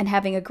and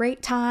having a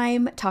great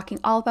time talking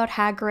all about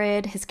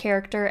Hagrid, his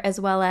character, as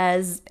well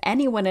as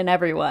anyone and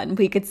everyone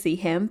we could see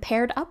him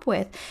paired up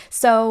with.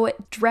 So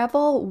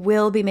Drevel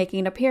will be making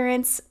an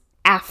appearance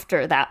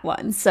after that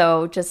one.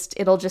 So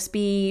it'll just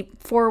be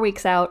 4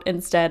 weeks out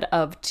instead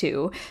of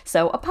 2.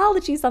 So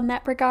apologies on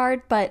that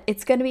regard, but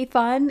it's going to be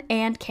fun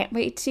and can't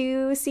wait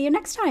to see you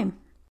next time.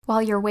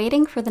 While you're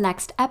waiting for the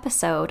next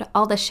episode,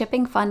 all the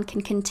shipping fun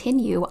can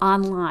continue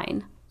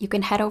online. You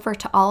can head over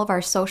to all of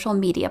our social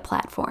media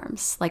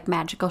platforms like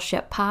Magical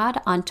Ship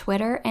Pod on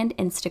Twitter and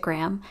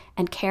Instagram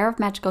and Care of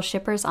Magical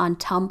Shippers on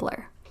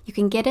Tumblr. You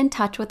can get in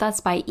touch with us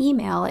by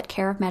email at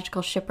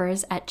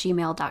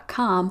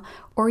careofmagicalshippers@gmail.com,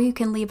 or you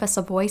can leave us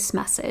a voice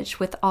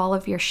message with all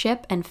of your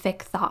ship and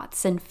fic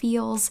thoughts and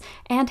feels,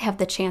 and have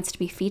the chance to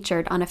be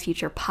featured on a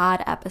future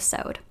pod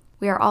episode.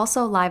 We are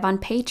also live on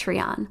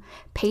Patreon.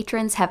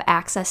 Patrons have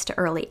access to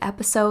early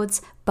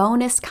episodes,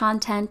 bonus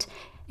content,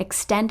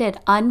 extended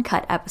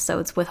uncut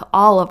episodes with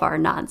all of our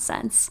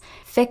nonsense,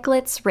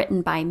 ficlets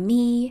written by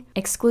me,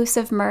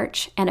 exclusive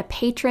merch, and a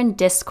patron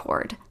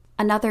Discord.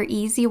 Another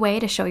easy way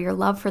to show your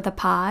love for the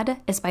pod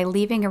is by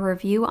leaving a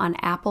review on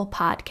Apple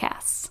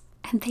Podcasts.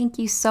 And thank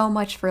you so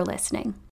much for listening.